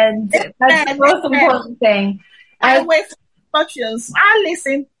back, and that's the most important thing. I wait for instructions. I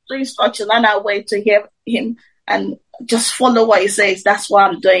listen to instructions and I wait to hear him and just follow what he says. That's what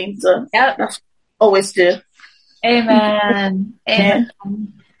I'm doing. So that's what I always do. Amen. Amen.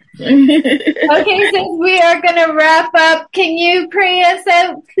 Okay, since we are going to wrap up, can you pray us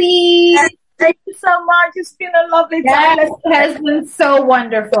out, please? Thank you so much. It's been a lovely time. It has been so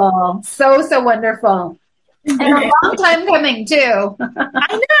wonderful. So wonderful. And a long time coming, too.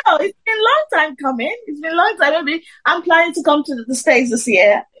 I know. It's been a long time coming. It's been a long time. I'm planning to come to the States this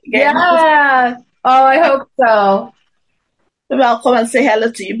year. Again. Yeah. Oh, I hope so. Maybe I'll come and say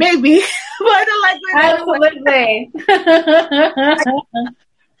hello to you, baby. But I don't like Absolutely.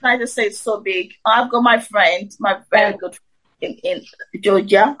 United States is so big. I've got my very good friend in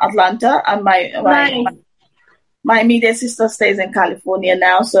Georgia, Atlanta, and my immediate sister stays in California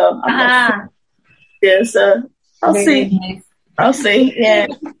now. So I'm so I'll see. Nice. I'll see. Yeah,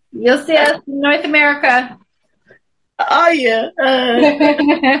 you'll see us in North America. Oh yeah.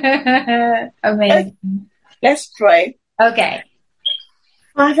 Amazing. Let's pray. Okay.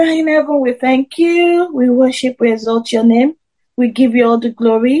 Father in heaven, we thank you. We worship, we exalt your name. We give you all the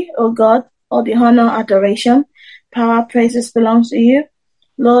glory, oh God, all the honor, adoration, power, praises belongs to you.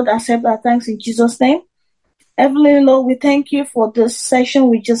 Lord, accept our thanks in Jesus' name. Heavenly Lord, we thank you for this session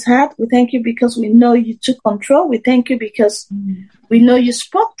we just had. We thank you because we know you took control. We thank you because we know you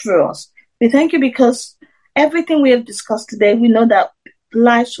spoke through us. We thank you because everything we have discussed today, we know that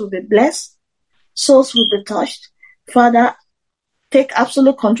lives will be blessed, souls will be touched. Father, take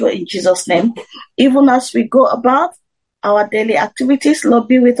absolute control in Jesus' name. Even as we go about our daily activities, Lord,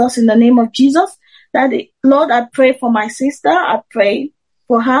 be with us in the name of Jesus. Daddy, Lord, I pray for my sister. I pray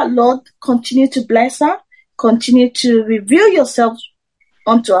for her. Lord, continue to bless her. Continue to reveal yourself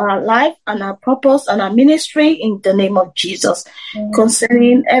unto our life and our purpose and our ministry in the name of Jesus.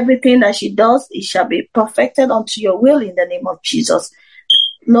 Concerning everything that she does, it shall be perfected unto your will in the name of Jesus.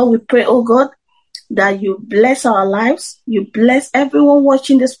 Lord, we pray, oh God, that you bless our lives. You bless everyone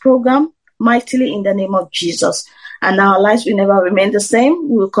watching this program mightily in the name of Jesus. And our lives will never remain the same.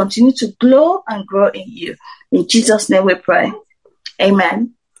 We will continue to glow and grow in you. In Jesus' name we pray.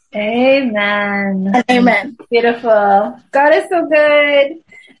 Amen. Amen. Amen. Beautiful. God is so good.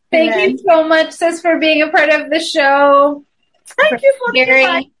 Thank you so much, sis, for being a part of the show. Thank you for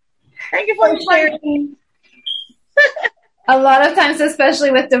sharing. Thank you for sharing. A lot of times,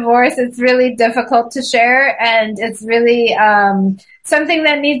 especially with divorce, it's really difficult to share, and it's really something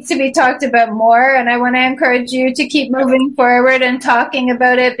that needs to be talked about more. And I want to encourage you to keep moving forward and talking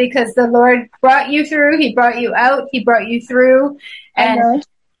about it, because the Lord brought you through. He brought you out. He brought you through. And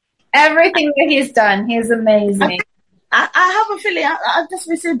everything that he's done, he's amazing. I have a feeling I just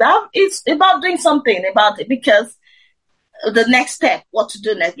received that. It's about doing something about it, because the next step, what to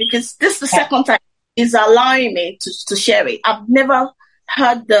do next, because this is the second time is allowing me to share it. I've never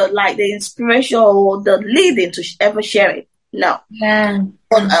had the inspiration or the leading to ever share it. No.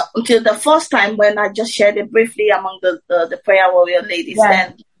 But until the first time when I just shared it briefly among the prayer warrior ladies,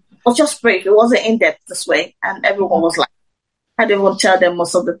 then it was just brief. It wasn't in depth this way, and everyone was like, I didn't want to tell them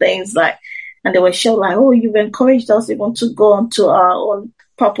most of the things, and they were sure like, oh, you've encouraged us even to go on to our own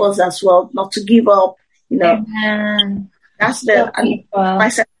purpose as well, not to give up, That's my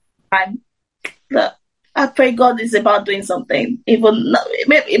second time. I pray God is about doing something. Even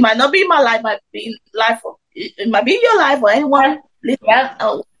it might not be in my life, might be in life. It might be in your life or anyone. Yeah.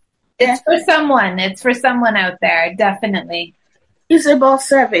 It's for someone. It's for someone out there, definitely. It's about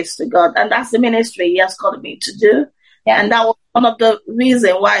service to God, and that's the ministry He has called me to do. Yeah. And that was one of the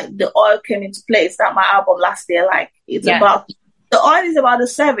reasons why the oil came into place. That my album last year, like it's about the oil is about the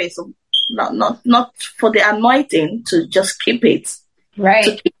service, not for the anointing to just keep it, right?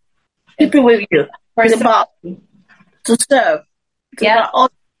 To keep it with you. It's about to serve. It's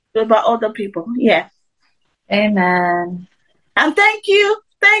about other people. Yeah. Amen. And thank you.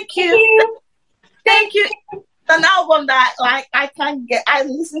 An album that like I can't get. I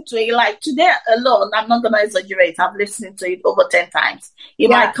listen to it like today alone. I'm not gonna exaggerate. I've listened to it over 10 times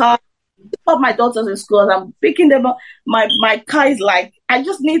in my car. Of my daughters in school, I'm picking them up. My car is like I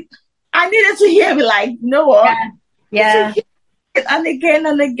needed to hear it. Like no one. Yeah. And again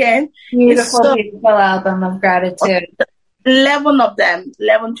and again. Beautiful album of gratitude. 11 of them,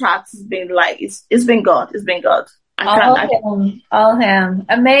 11 tracks has been like it's been God. It's been God. All him.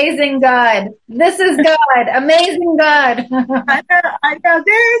 Amazing God. This is God. Amazing God. I know.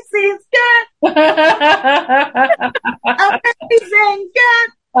 This is God. Amazing God.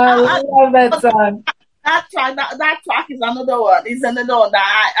 I love that song. That track is another one. It's another one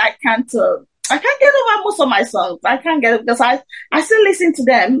that I can't get over most of my songs. I can't get it because I still listen to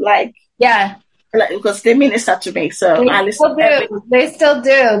them because they minister to me. So I listen. They still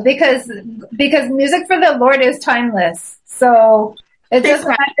do because music for the Lord is timeless. So it doesn't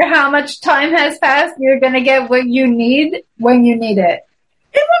matter how much time has passed. You're gonna get what you need when you need it.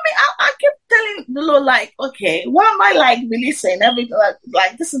 I keep telling the Lord, like, okay, why am I like releasing everything?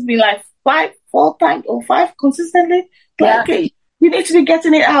 Like this has been like 4 times or 5 consistently. Like, okay, you need to be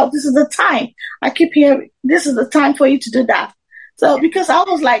getting it out. This is the time. I keep hearing this is the time for you to do that. So because I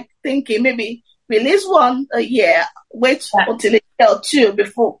was like thinking maybe release 1 a year, wait until a year or 2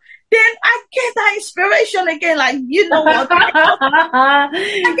 before. Then I get that inspiration again, like, you know what?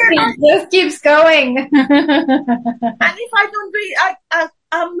 It just keeps going. And if I don't do it,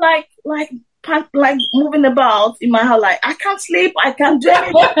 I'm like moving about in my house, like, I can't sleep, I can't do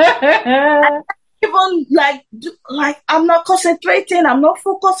anything. I can't even, I'm not concentrating, I'm not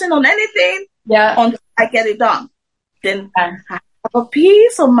focusing on anything until I get it done. Then I have a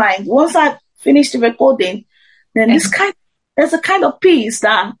peace of mind. Once I finish the recording, then there's a kind of peace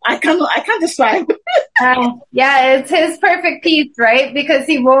that I can't describe. It's his perfect peace, right? Because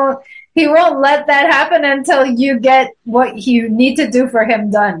he won't let that happen until you get what you need to do for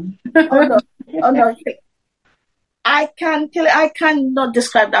him done. Oh no. I cannot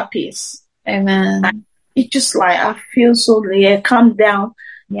describe that peace. Amen. It's just like I feel so calm down.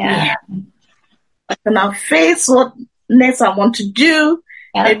 Yeah. I can now face what next I want to do.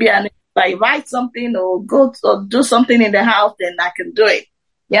 Yeah. Maybe I need to write something or go or do something in the house, then I can do it.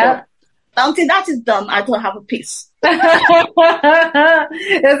 Yeah. Until that is done, I don't have a peace. It's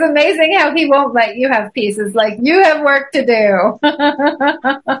amazing how he won't let you have peace. It's like, you have work to do.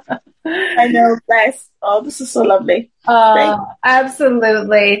 I know, bless. Oh, this is so lovely.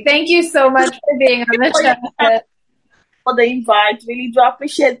 Absolutely. Thank you so much for being on the show. For the invite. Really do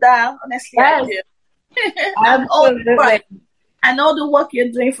appreciate that. Honestly, yes. I do. Absolutely. And all the work you're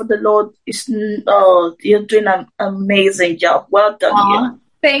doing for the Lord is, you're doing an amazing job. Well done.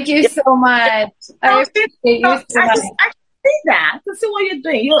 Thank you so much. I appreciate you so much. I see that. To see what you're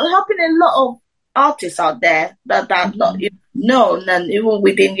doing. You're helping a lot of artists out there that are not known, and even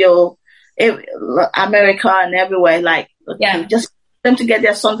within your America and everywhere. Just for them to get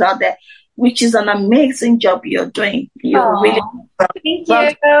their songs out there, which is an amazing job you're doing. You're really. Thank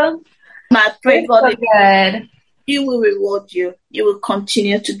you. I pray God. Good. He will reward you. He will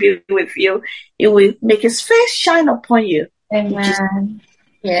continue to be with you. He will make His face shine upon you. Amen.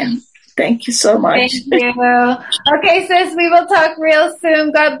 Thank you so much. Thank you. Okay, sis, we will talk real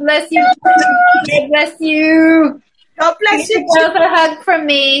soon. God bless you. God bless you. God bless you. Give a hug from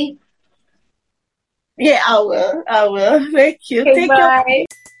me. Yeah, I will. Thank you. Okay, bye.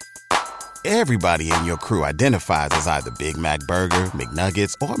 Everybody in your crew identifies as either Big Mac Burger,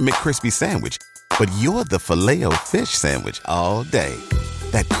 McNuggets, or McCrispy Sandwich. But you're the Filet-O-Fish Sandwich all day.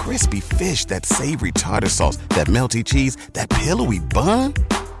 That crispy fish, that savory tartar sauce, that melty cheese, that pillowy bun.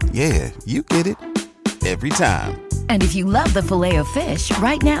 Yeah, you get it. Every time. And if you love the Filet-O-Fish,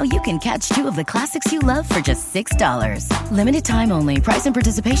 right now you can catch 2 of the classics you love for just $6. Limited time only. Price and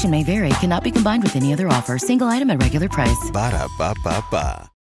participation may vary. Cannot be combined with any other offer. Single item at regular price. Ba-da-ba-ba-ba.